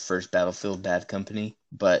of the first Battlefield Bad Company,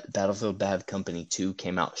 but Battlefield Bad Company 2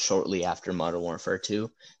 came out shortly after Modern Warfare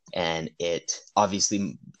 2, and it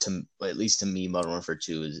obviously, at least to me, Modern Warfare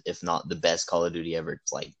 2 is, if not the best Call of Duty ever,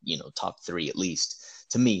 it's like, top 3 at least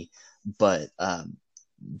to me. But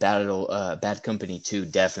Bad Company 2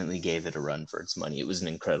 definitely gave it a run for its money. It was an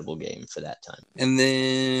incredible game for that time. And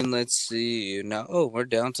then let's see. Now, we're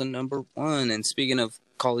down to number 1. And speaking of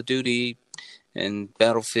Call of Duty and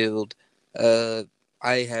Battlefield, I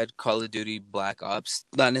had Call of Duty Black Ops.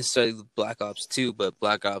 Not necessarily Black Ops 2, but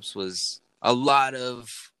Black Ops was a lot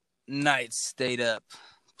of nights stayed up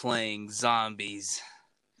playing zombies.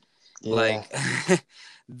 Yeah. Like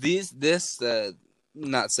this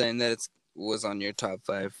not saying that it was on your top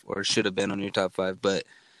 5 or should have been on your top 5, but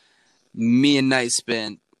me and Knight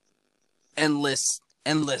spent endless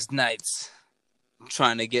nights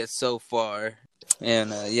trying to get so far.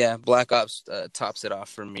 And Black Ops tops it off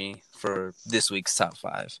for me for this week's top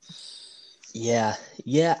 5. Yeah,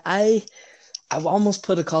 I've almost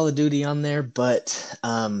put a Call of Duty on there, but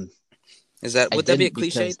would that be a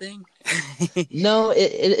cliche thing? No,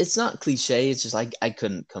 it's not cliche. It's just I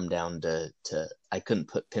couldn't come down to I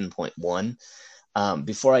couldn't pinpoint one.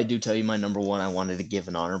 Before I do tell you my number 1, I wanted to give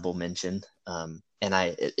an honorable mention. And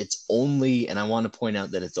I want to point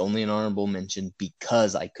out that it's only an honorable mention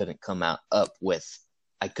because I couldn't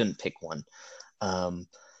I couldn't pick one.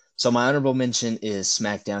 So my honorable mention is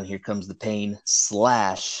SmackDown Here Comes the Pain /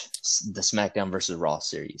 the SmackDown versus Raw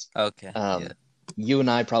series. Okay. You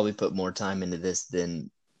and I probably put more time into this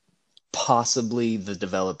than possibly the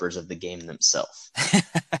developers of the game themselves.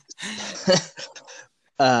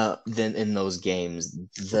 Than in those games.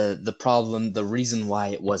 The reason why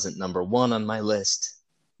it wasn't number 1 on my list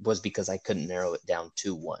was because I couldn't narrow it down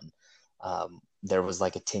to one. There was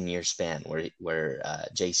like a 10-year span where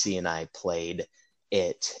JC and I played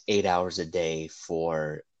it 8 hours a day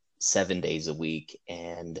for 7 days a week.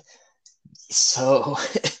 And so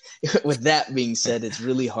with that being said, it's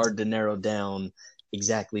really hard to narrow down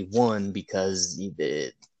exactly one because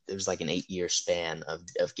there's like an 8-year span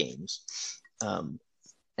of games.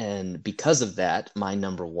 And because of that, my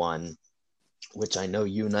number 1, which I know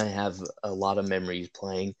you and I have a lot of memories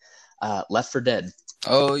playing, Left 4 Dead.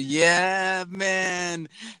 Oh yeah, man,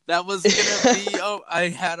 that was gonna be. I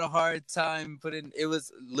had a hard time putting. It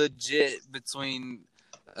was legit between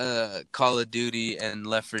Call of Duty and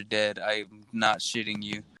Left 4 Dead. I'm not shitting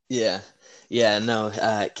you. Yeah, no.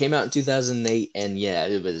 It came out in 2008, and yeah,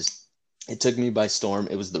 it took me by storm.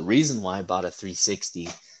 It was the reason why I bought a 360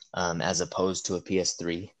 as opposed to a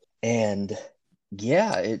PS3. And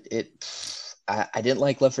yeah, I didn't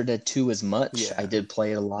like Left 4 Dead 2 as much. Yeah. I did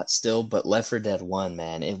play it a lot still, but Left 4 Dead 1,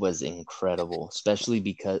 man, it was incredible,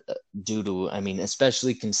 especially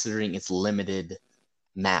especially considering its limited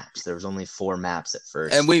maps. There was only 4 maps at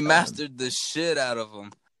first. And we mastered the shit out of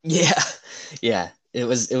them. Yeah. It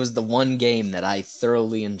was the one game that I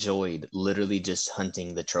thoroughly enjoyed, literally just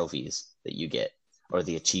hunting the trophies that you get or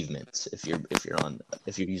the achievements if you're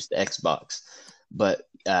used to Xbox. But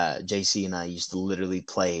JC and I used to literally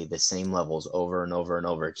play the same levels over and over and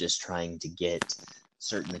over, just trying to get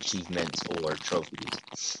certain achievements or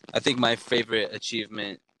trophies. I think my favorite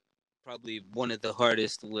achievement, probably one of the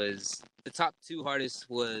hardest, was the top 2 hardest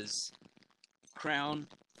was Crown,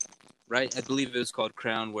 right? I believe it was called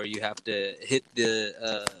Crown, where you have to hit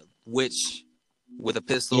the witch with a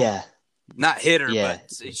pistol. Yeah. Not hit her, but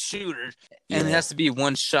shoot her. Yeah. And it has to be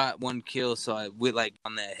one shot, one kill. So I went like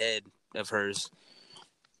on that head. of hers.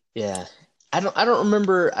 Yeah. I don't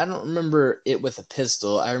remember it with a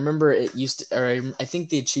pistol. I remember it used to, or I think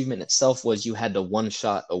the achievement itself was you had to one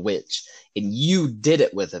shot a witch, and you did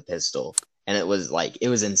it with a pistol. And it was like, it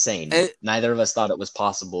was insane. It, Neither of us thought it was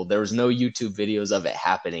possible. There was no YouTube videos of it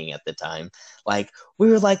happening at the time. Like, we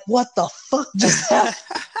were like, what the fuck just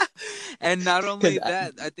happened? and not only Because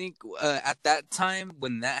that, I think at that time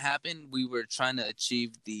when that happened, we were trying to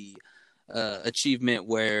achieve the achievement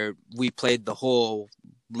where we played the whole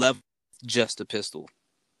level just a pistol.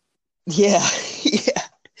 yeah, yeah.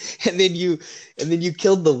 And then you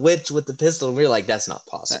killed the witch with the pistol, and we were like, that's not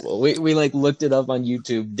possible. We like looked it up on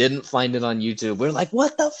YouTube, didn't find it on YouTube. We are like,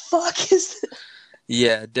 what the fuck is this?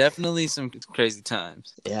 Yeah, definitely some crazy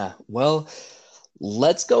times. Yeah. Well,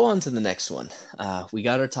 let's go on to the next one. We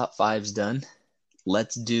got our top fives done.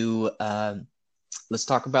 Let's do let's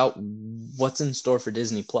talk about what's in store for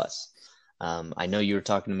Disney Plus. I know you were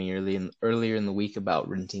talking to me earlier in the week about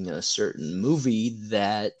renting a certain movie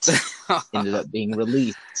that ended up being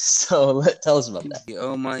released. So tell us about that.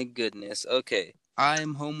 Oh my goodness. Okay,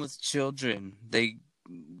 I'm home with children. They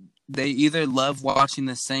either love watching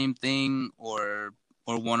the same thing or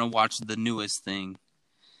want to watch the newest thing,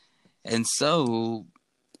 and so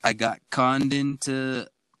I got conned into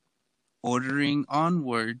ordering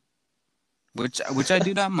Onward, which I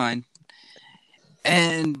do not mind.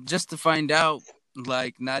 And just to find out,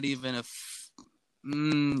 like, not even it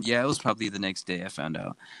was probably the next day I found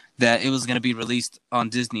out that it was going to be released on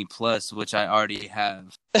Disney Plus, which I already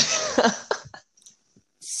have.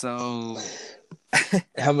 So,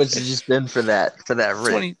 how much did you spend for that? For that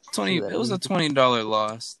rent? 20 it was a $20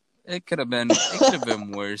 loss. It could have been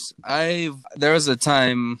worse. There was a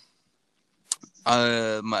time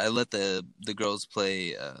I let the girls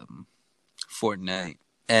play Fortnite,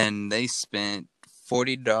 and they spent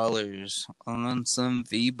 $40 on some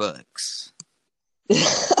V-Bucks. The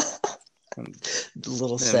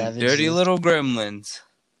little savages. Dirty little gremlins.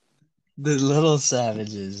 The little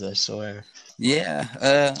savages, I swear.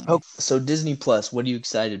 Yeah. So Disney Plus, what are you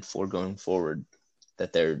excited for going forward?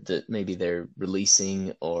 That maybe they're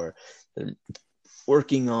releasing or they're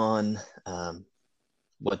working on.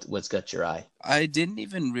 What's got your eye? I didn't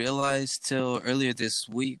even realize till earlier this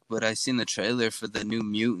week, but I seen the trailer for the New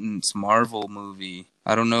Mutants Marvel movie.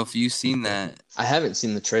 I don't know if you've seen that. I haven't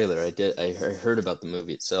seen the trailer. I heard about the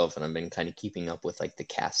movie itself, and I've been kind of keeping up with like the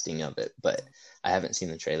casting of it, but I haven't seen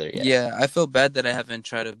the trailer yet. Yeah, I feel bad that I haven't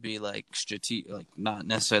tried to be like strategic, like not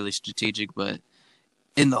necessarily strategic, but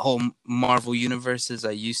in the whole Marvel universe as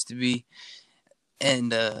I used to be.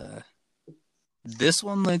 And this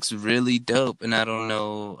one looks really dope, and I don't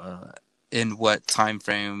know in what time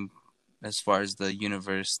frame as far as the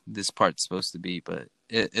universe this part's supposed to be, but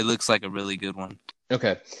it looks like a really good one.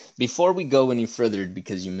 Okay. Before we go any further,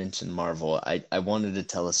 because you mentioned Marvel, I wanted to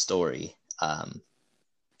tell a story. And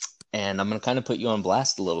I'm going to kind of put you on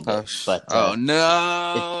blast a little bit. Oh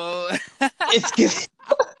no! It's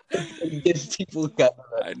gives people kind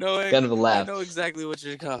of a laugh. I know exactly what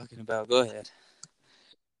you're talking about. Go ahead.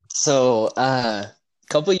 So, a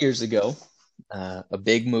couple of years ago, a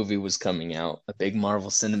big movie was coming out, a big Marvel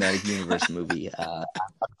Cinematic Universe movie. I'm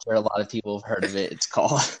sure a lot of people have heard of it.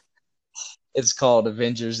 It's called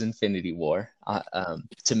Avengers Infinity War.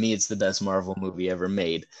 To me, it's the best Marvel movie ever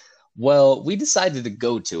made. Well, we decided to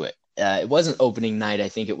go to it. It wasn't opening night. I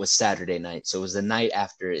think it was Saturday night. So it was the night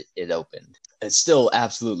after it opened. It's still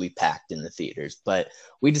absolutely packed in the theaters, but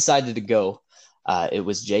we decided to go. It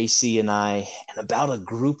was JC and I and about a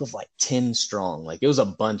group of like 10 strong. Like it was a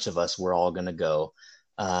bunch of us. We're all going to go.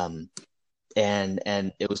 And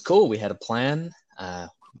it was cool. We had a plan.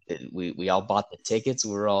 We all bought the tickets.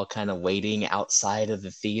 We were all kind of waiting outside of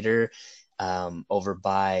the theater, over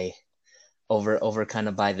kind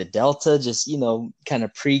of by the Delta, just, kind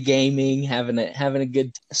of pre-gaming, having a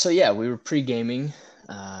good. So yeah, we were pre-gaming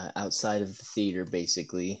outside of the theater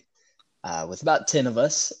basically, with about 10 of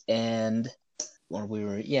us, and we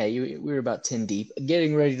were about 10 deep,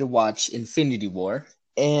 getting ready to watch Infinity War,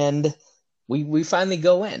 and we finally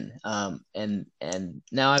go in. And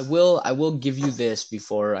now I will give you this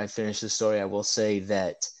before I finish the story. I will say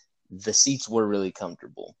that the seats were really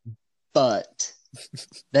comfortable, but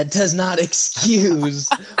that does not excuse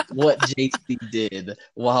what JC did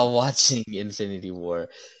while watching Infinity War.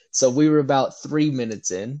 So we were about 3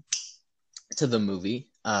 minutes in to the movie.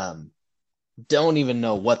 Don't even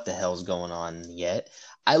know what the hell's going on yet.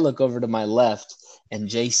 I look over to my left, and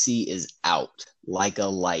JC is out like a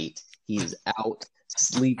light. He is out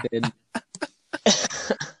sleeping.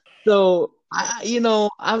 So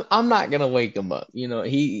I'm not gonna wake him up.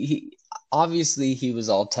 He obviously he was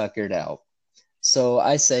all tuckered out. So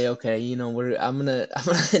I say, okay, I'm gonna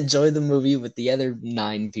enjoy the movie with the other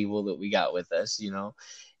 9 people that we got with us,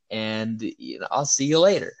 and I'll see you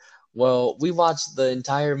later. Well, we watched the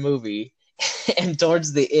entire movie, and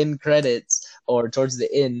towards the end credits, or towards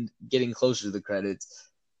the end, getting closer to the credits,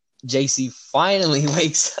 JC finally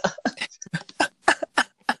wakes up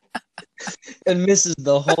and misses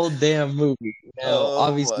the whole damn movie. Now, Oh my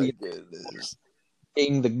obviously, goodness.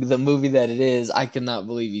 being the movie that it is, I cannot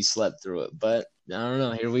believe he slept through it. But I don't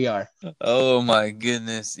know. Here we are. Oh my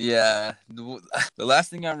goodness. Yeah. The last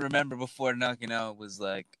thing I remember before knocking out was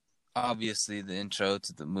like obviously the intro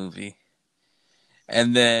to the movie.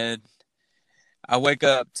 And then I wake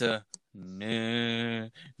up to nah,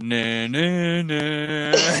 nah, nah,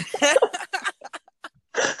 nah.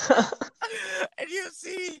 And you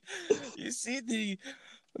see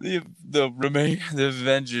the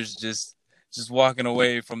Avengers just walking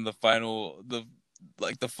away from the final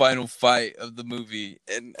fight of the movie,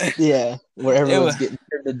 and Yeah, where it was everyone's getting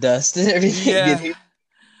turned to dust and everything. yeah.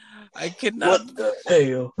 I could not What the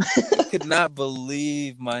hell? I could not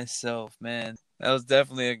believe myself, man. That was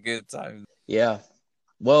definitely a good time. Yeah.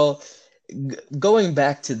 Well, going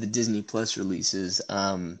back to the Disney Plus releases,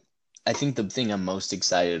 I think the thing I'm most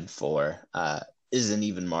excited for isn't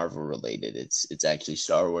even Marvel related. It's actually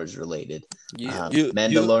Star Wars related. Yeah, you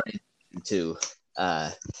Mandalorian too.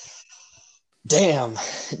 Uh, damn.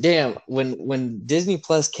 When Disney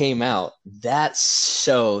Plus came out, that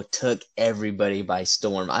show took everybody by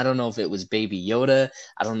storm. I don't know if it was Baby Yoda.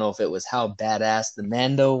 I don't know if it was how badass the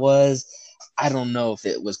Mando was. I don't know if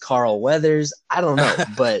it was Carl Weathers. I don't know,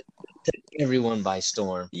 but it took everyone by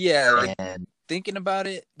storm. yeah, like And thinking about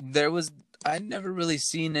it, I never really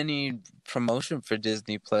seen any promotion for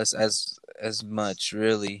Disney Plus as much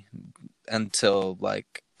really until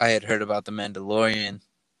like I had heard about the Mandalorian.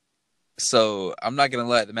 So I'm not gonna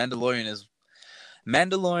lie, the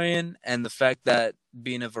Mandalorian and the fact that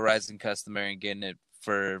being a Verizon customer and getting it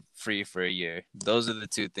for free for a year, those are the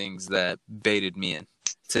two things that baited me in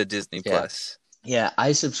to Disney yeah, Plus. yeah,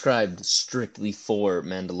 I subscribed strictly for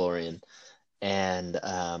Mandalorian, and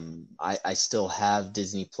I still have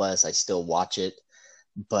Disney Plus. I still watch it,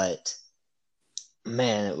 but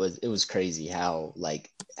man, it was crazy how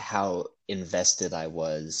invested I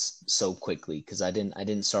was so quickly because I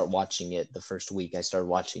didn't start watching it the first week. I started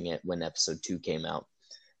watching it when episode 2 came out,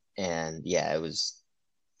 and yeah, it was.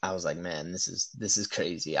 I was like, man, this is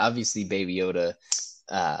crazy. Obviously, Baby Yoda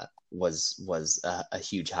was a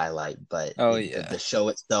huge highlight, but Oh the yeah. show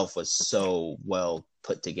itself was so well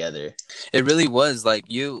put together. It really was like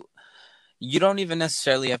you don't even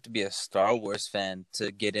necessarily have to be a Star Wars fan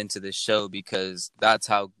to get into this show because that's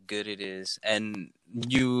how good it is. And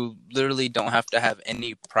you literally don't have to have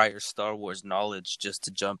any prior Star Wars knowledge just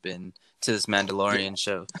to jump in to this Yeah, Mandalorian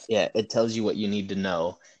show. yeah, it tells you what you need to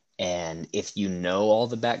know, and if you know all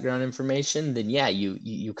the background information, then yeah,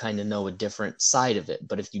 you kind of know a different side of it.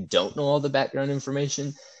 But if you don't know all the background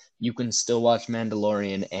information, you can still watch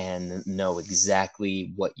Mandalorian and know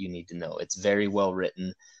exactly what you need to know. It's very well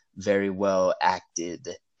written, very well acted,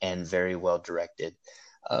 and very well directed.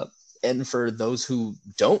 Uh, and for those who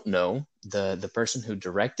don't know, the person who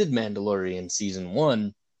directed Mandalorian season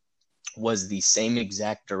 1 was the same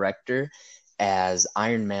exact director as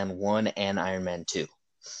Iron Man 1 and Iron Man 2.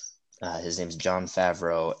 His name's Jon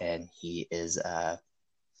Favreau, and he's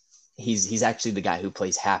actually the guy who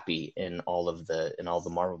plays Happy in all the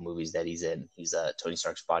Marvel movies that he's in. He's Tony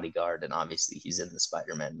Stark's bodyguard, and obviously he's in the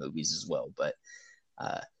Spider-Man movies as well. But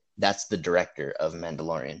uh, that's the director of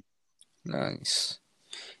Mandalorian. Nice.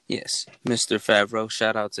 Yes, Mr. Favreau.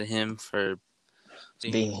 Shout out to him for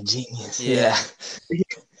Being a genius, yeah,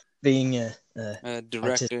 being a artistic.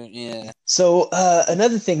 director. Yeah, So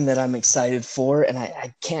another thing that I'm excited for, and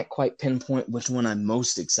I can't quite pinpoint which one I'm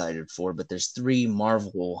most excited for, but there's 3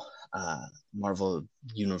 Marvel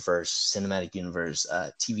Universe, Cinematic Universe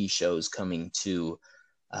TV shows coming to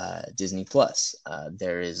Disney Plus.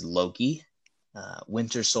 There is Loki,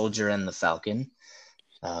 Winter Soldier and the Falcon,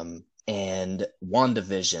 and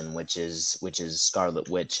WandaVision, which is Scarlet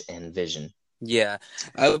Witch and Vision. yeah.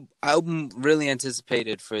 I'm really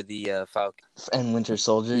anticipated for the Falcon. And Winter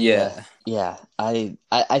Soldier, yeah, Yeah, yeah.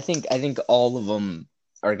 I think all of them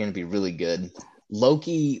are going to be really good.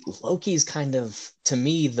 Loki's kind of to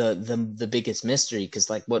me the biggest mystery because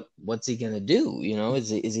like what's he gonna do?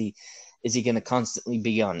 Is he gonna constantly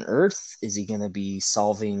be on Earth? Is he gonna be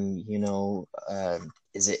solving?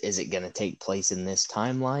 Is it gonna take place in this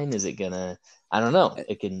timeline? Is it gonna I don't know.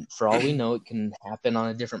 It can, for all we know, it can happen on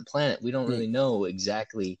a different planet. We don't yeah, really know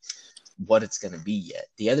exactly what it's going to be yet.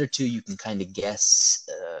 The other two you can kind of guess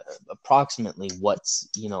approximately what's,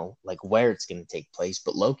 like where it's going to take place.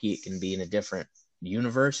 But Loki, it can be in a different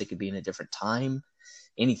universe. It could be in a different time.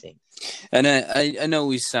 Anything. And I know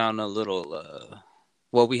we sound a little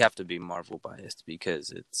well, we have to be Marvel biased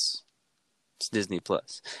because it's Disney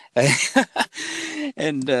Plus.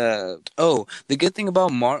 And the good thing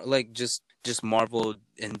about just Marvel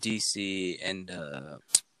and DC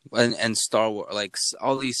and Star Wars, like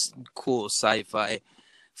all these cool sci-fi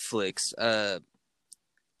flicks, how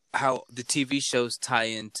the TV shows tie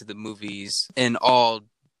into the movies in all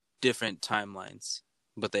different timelines,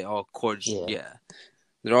 but they all yeah.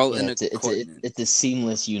 They're all in it's a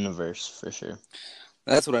seamless universe for sure.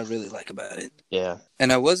 That's what I really like about it. Yeah.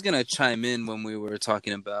 And I was going to chime in when we were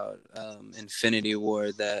talking about Infinity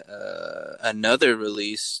War that another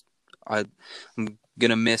release, I'm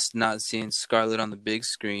going to miss not seeing Scarlet on the big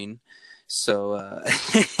screen. So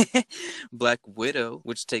Black Widow,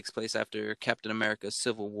 which takes place after Captain America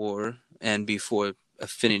Civil War and before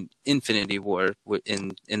Infinity War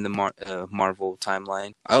in the Marvel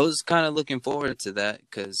timeline. I was kind of looking forward to that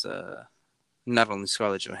because not only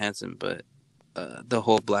Scarlett Johansson, but the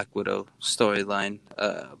whole Black Widow storyline.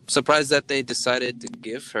 Surprised that they decided to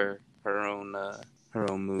give her own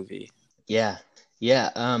movie. Yeah.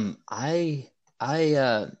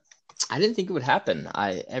 I didn't think it would happen.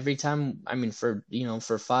 Every time, I mean, for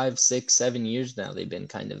 5, 6, 7 years now, they've been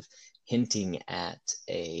kind of hinting at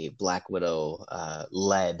a Black Widow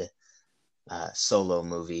led solo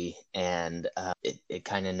movie, and it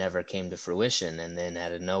kind of never came to fruition. And then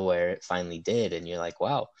out of nowhere, it finally did, and you're like,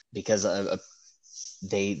 wow, because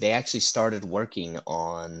they actually started working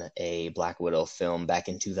on a Black Widow film back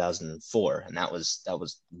in 2004, and that was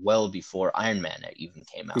well before Iron Man even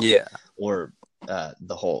came out. Yeah. Or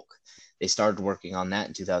the Hulk. They started working on that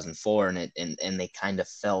in 2004, and they kind of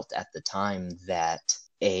felt at the time that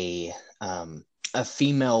a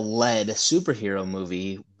female-led superhero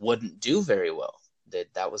movie wouldn't do very well.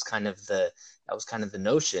 That was kind of the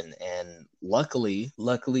notion, and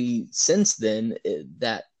luckily since then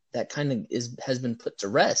that kind of has been put to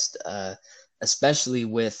rest, especially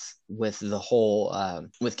with the whole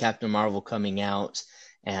with Captain Marvel coming out,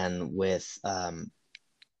 and with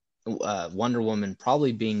Wonder Woman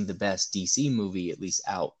probably being the best DC movie, at least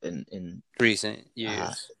out in recent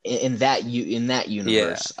years. In that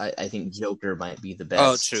universe, yeah. I think Joker might be the best.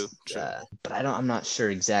 Oh, true. But I'm not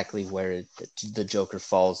sure exactly where the Joker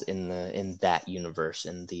falls in that universe,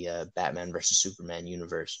 in the Batman versus Superman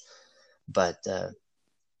universe. But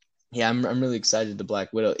yeah, I'm really excited to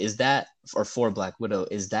Black Widow. For Black Widow,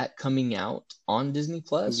 is that coming out on Disney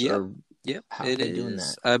Plus? Yep. How are they doing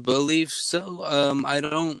that? I believe so. I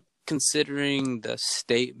don't. Considering the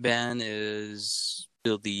state ban is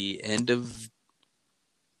till the end of,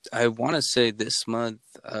 I want to say this month,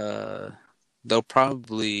 they'll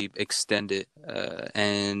probably extend it.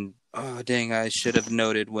 And oh dang, I should have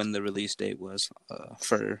noted when the release date was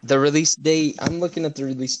for the release date. I'm looking at the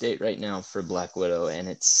release date right now for Black Widow, and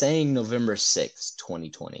it's saying November 6th,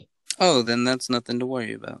 2020. Oh, then that's nothing to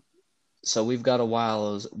worry about. So we've got a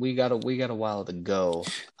while. We got a while to go.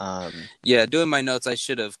 Yeah, doing my notes, I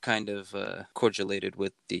should have kind of correlated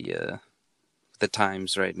with the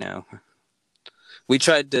times right now. We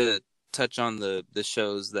tried to touch on the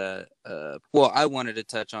shows that. I wanted to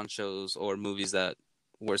touch on shows or movies that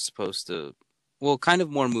were supposed to. Well, kind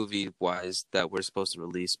of more movie-wise that were supposed to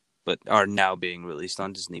release, but are now being released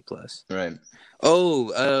on Disney Plus. Right.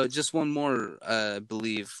 Oh, just one more. I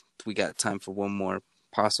believe we got time for one more,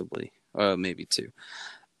 possibly. Maybe two.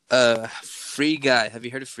 Free Guy. Have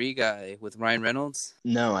you heard of Free Guy with Ryan Reynolds?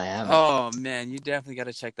 No, I haven't. Oh man, you definitely got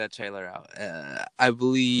to check that trailer out. I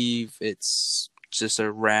believe it's just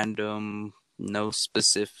a random, no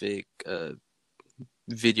specific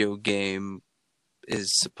video game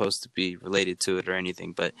is supposed to be related to it or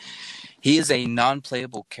anything, but he is a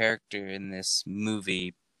non-playable character in this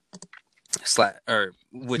movie,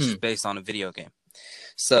 which is based on a video game.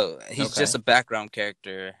 So he's just a background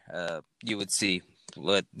character. You would see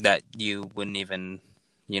that you wouldn't even,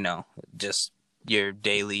 just your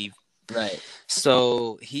daily. Right.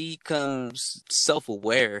 So he comes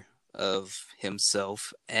self-aware of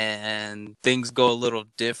himself, and things go a little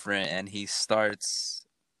different, and he starts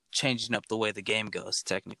changing up the way the game goes,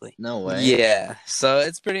 technically. No way. Yeah. So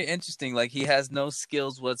it's pretty interesting. Like, he has no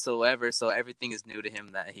skills whatsoever, so everything is new to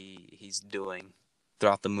him that he's doing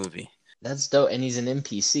throughout the movie. That's dope, and he's an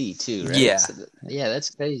NPC too, right? Yeah, so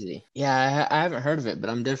that's crazy. Yeah, I haven't heard of it,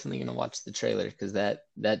 but I'm definitely gonna watch the trailer because that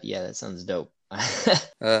sounds dope.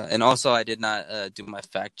 And also, I did not do my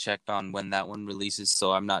fact check on when that one releases,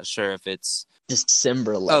 so I'm not sure if it's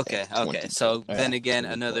December 11th. Okay. So then again,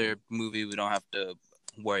 another movie we don't have to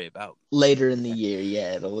worry about. Later in the year,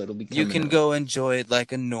 yeah, it'll be coming You can out. go enjoy it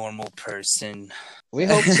like a normal person. We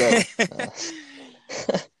hope so.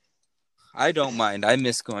 I don't mind. I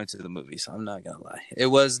miss going to the movies. I'm not gonna lie. It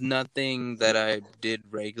was nothing that I did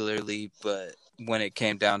regularly, but when it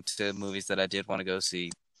came down to movies that I did want to go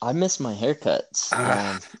see, I miss my haircuts.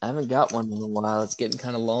 I I haven't got one in a while. It's getting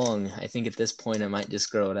kind of long. I think at this point I might just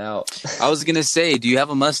grow it out. was gonna say, do you have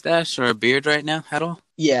a mustache or a beard right now at all?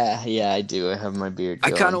 Yeah, I do. I have my beard I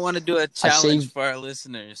kind going. of want to do a I challenge shaved. for our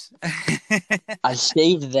listeners. I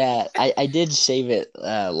shaved that. I did shave it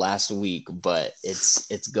last week, but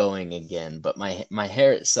it's going again. But my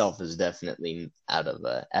hair itself is definitely out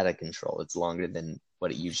of control. It's longer than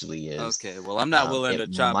what it usually is. Okay, well, I'm not willing to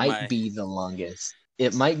It chop might my. be the longest.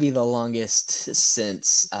 It might be the longest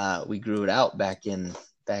since we grew it out back in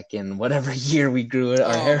whatever year we grew it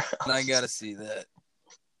our hair out. I gotta see that.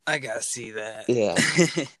 I gotta see that. Yeah.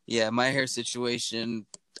 Yeah, my hair situation.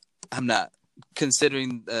 I'm not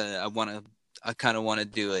considering. I kind of want to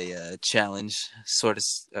do a challenge, sort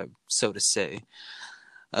of, so to say.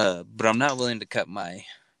 But I'm not willing to cut my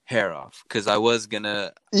hair off because I was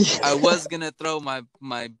gonna throw my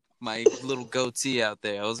little goatee out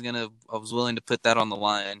there. I was willing to put that on the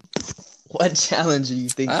line. What challenge are you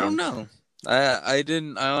thinking? I don't know. I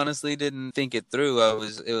honestly didn't think it through. It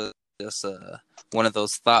was just one of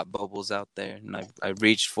those thought bubbles out there, and I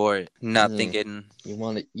reached for it, not thinking. You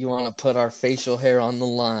want to put our facial hair on the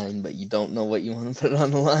line, but you don't know what you want to put it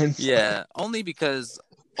on the line for. Yeah, only because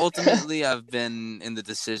ultimately I've been in the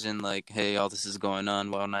decision like, hey, all this is going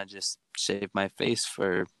on. Why don't I just shave my face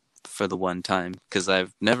for the one time? Because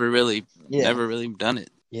I've never really done it.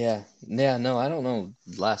 Yeah. No, I don't know.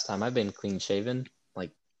 Last time I've been clean shaven,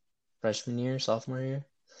 like freshman year, sophomore year.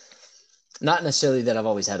 Not necessarily that I've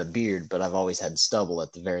always had a beard, but I've always had stubble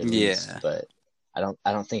at the very least. Yeah. But I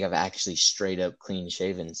don't think I've actually straight up clean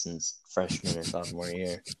shaven since freshman or sophomore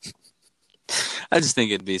year. I just think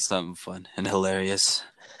it'd be something fun and hilarious.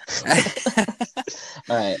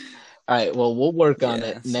 All right. Well, we'll work on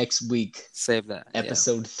it next week. Save that.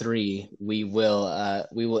 Episode 3. We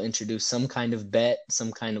will introduce some kind of bet,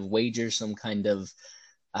 some kind of wager, some kind of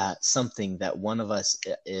something that one of us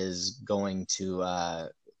is going to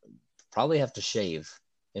probably have to shave.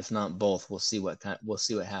 If not both, we'll see what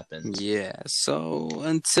happens. Yeah. So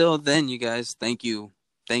until then, you guys, thank you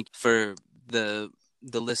for the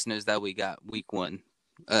listeners that we got week 1.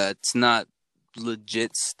 It's not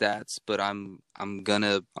legit stats, but I'm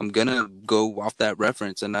gonna go off that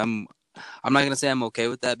reference, and I'm not gonna say I'm okay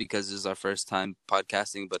with that because this is our first time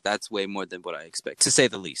podcasting, but that's way more than what I expect, to say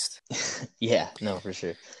the least. Yeah, no, for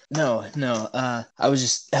sure. No. I was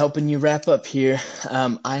just helping you wrap up here.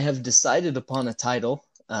 I have decided upon a title.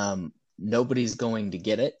 Nobody's going to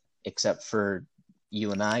get it except for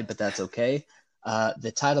you and I, but that's okay.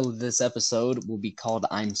 The title of this episode will be called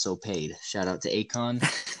I'm So Paid. Shout out to Akon.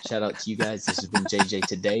 Shout out to you guys. This has been JJ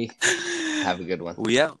today. Have a good one. We out.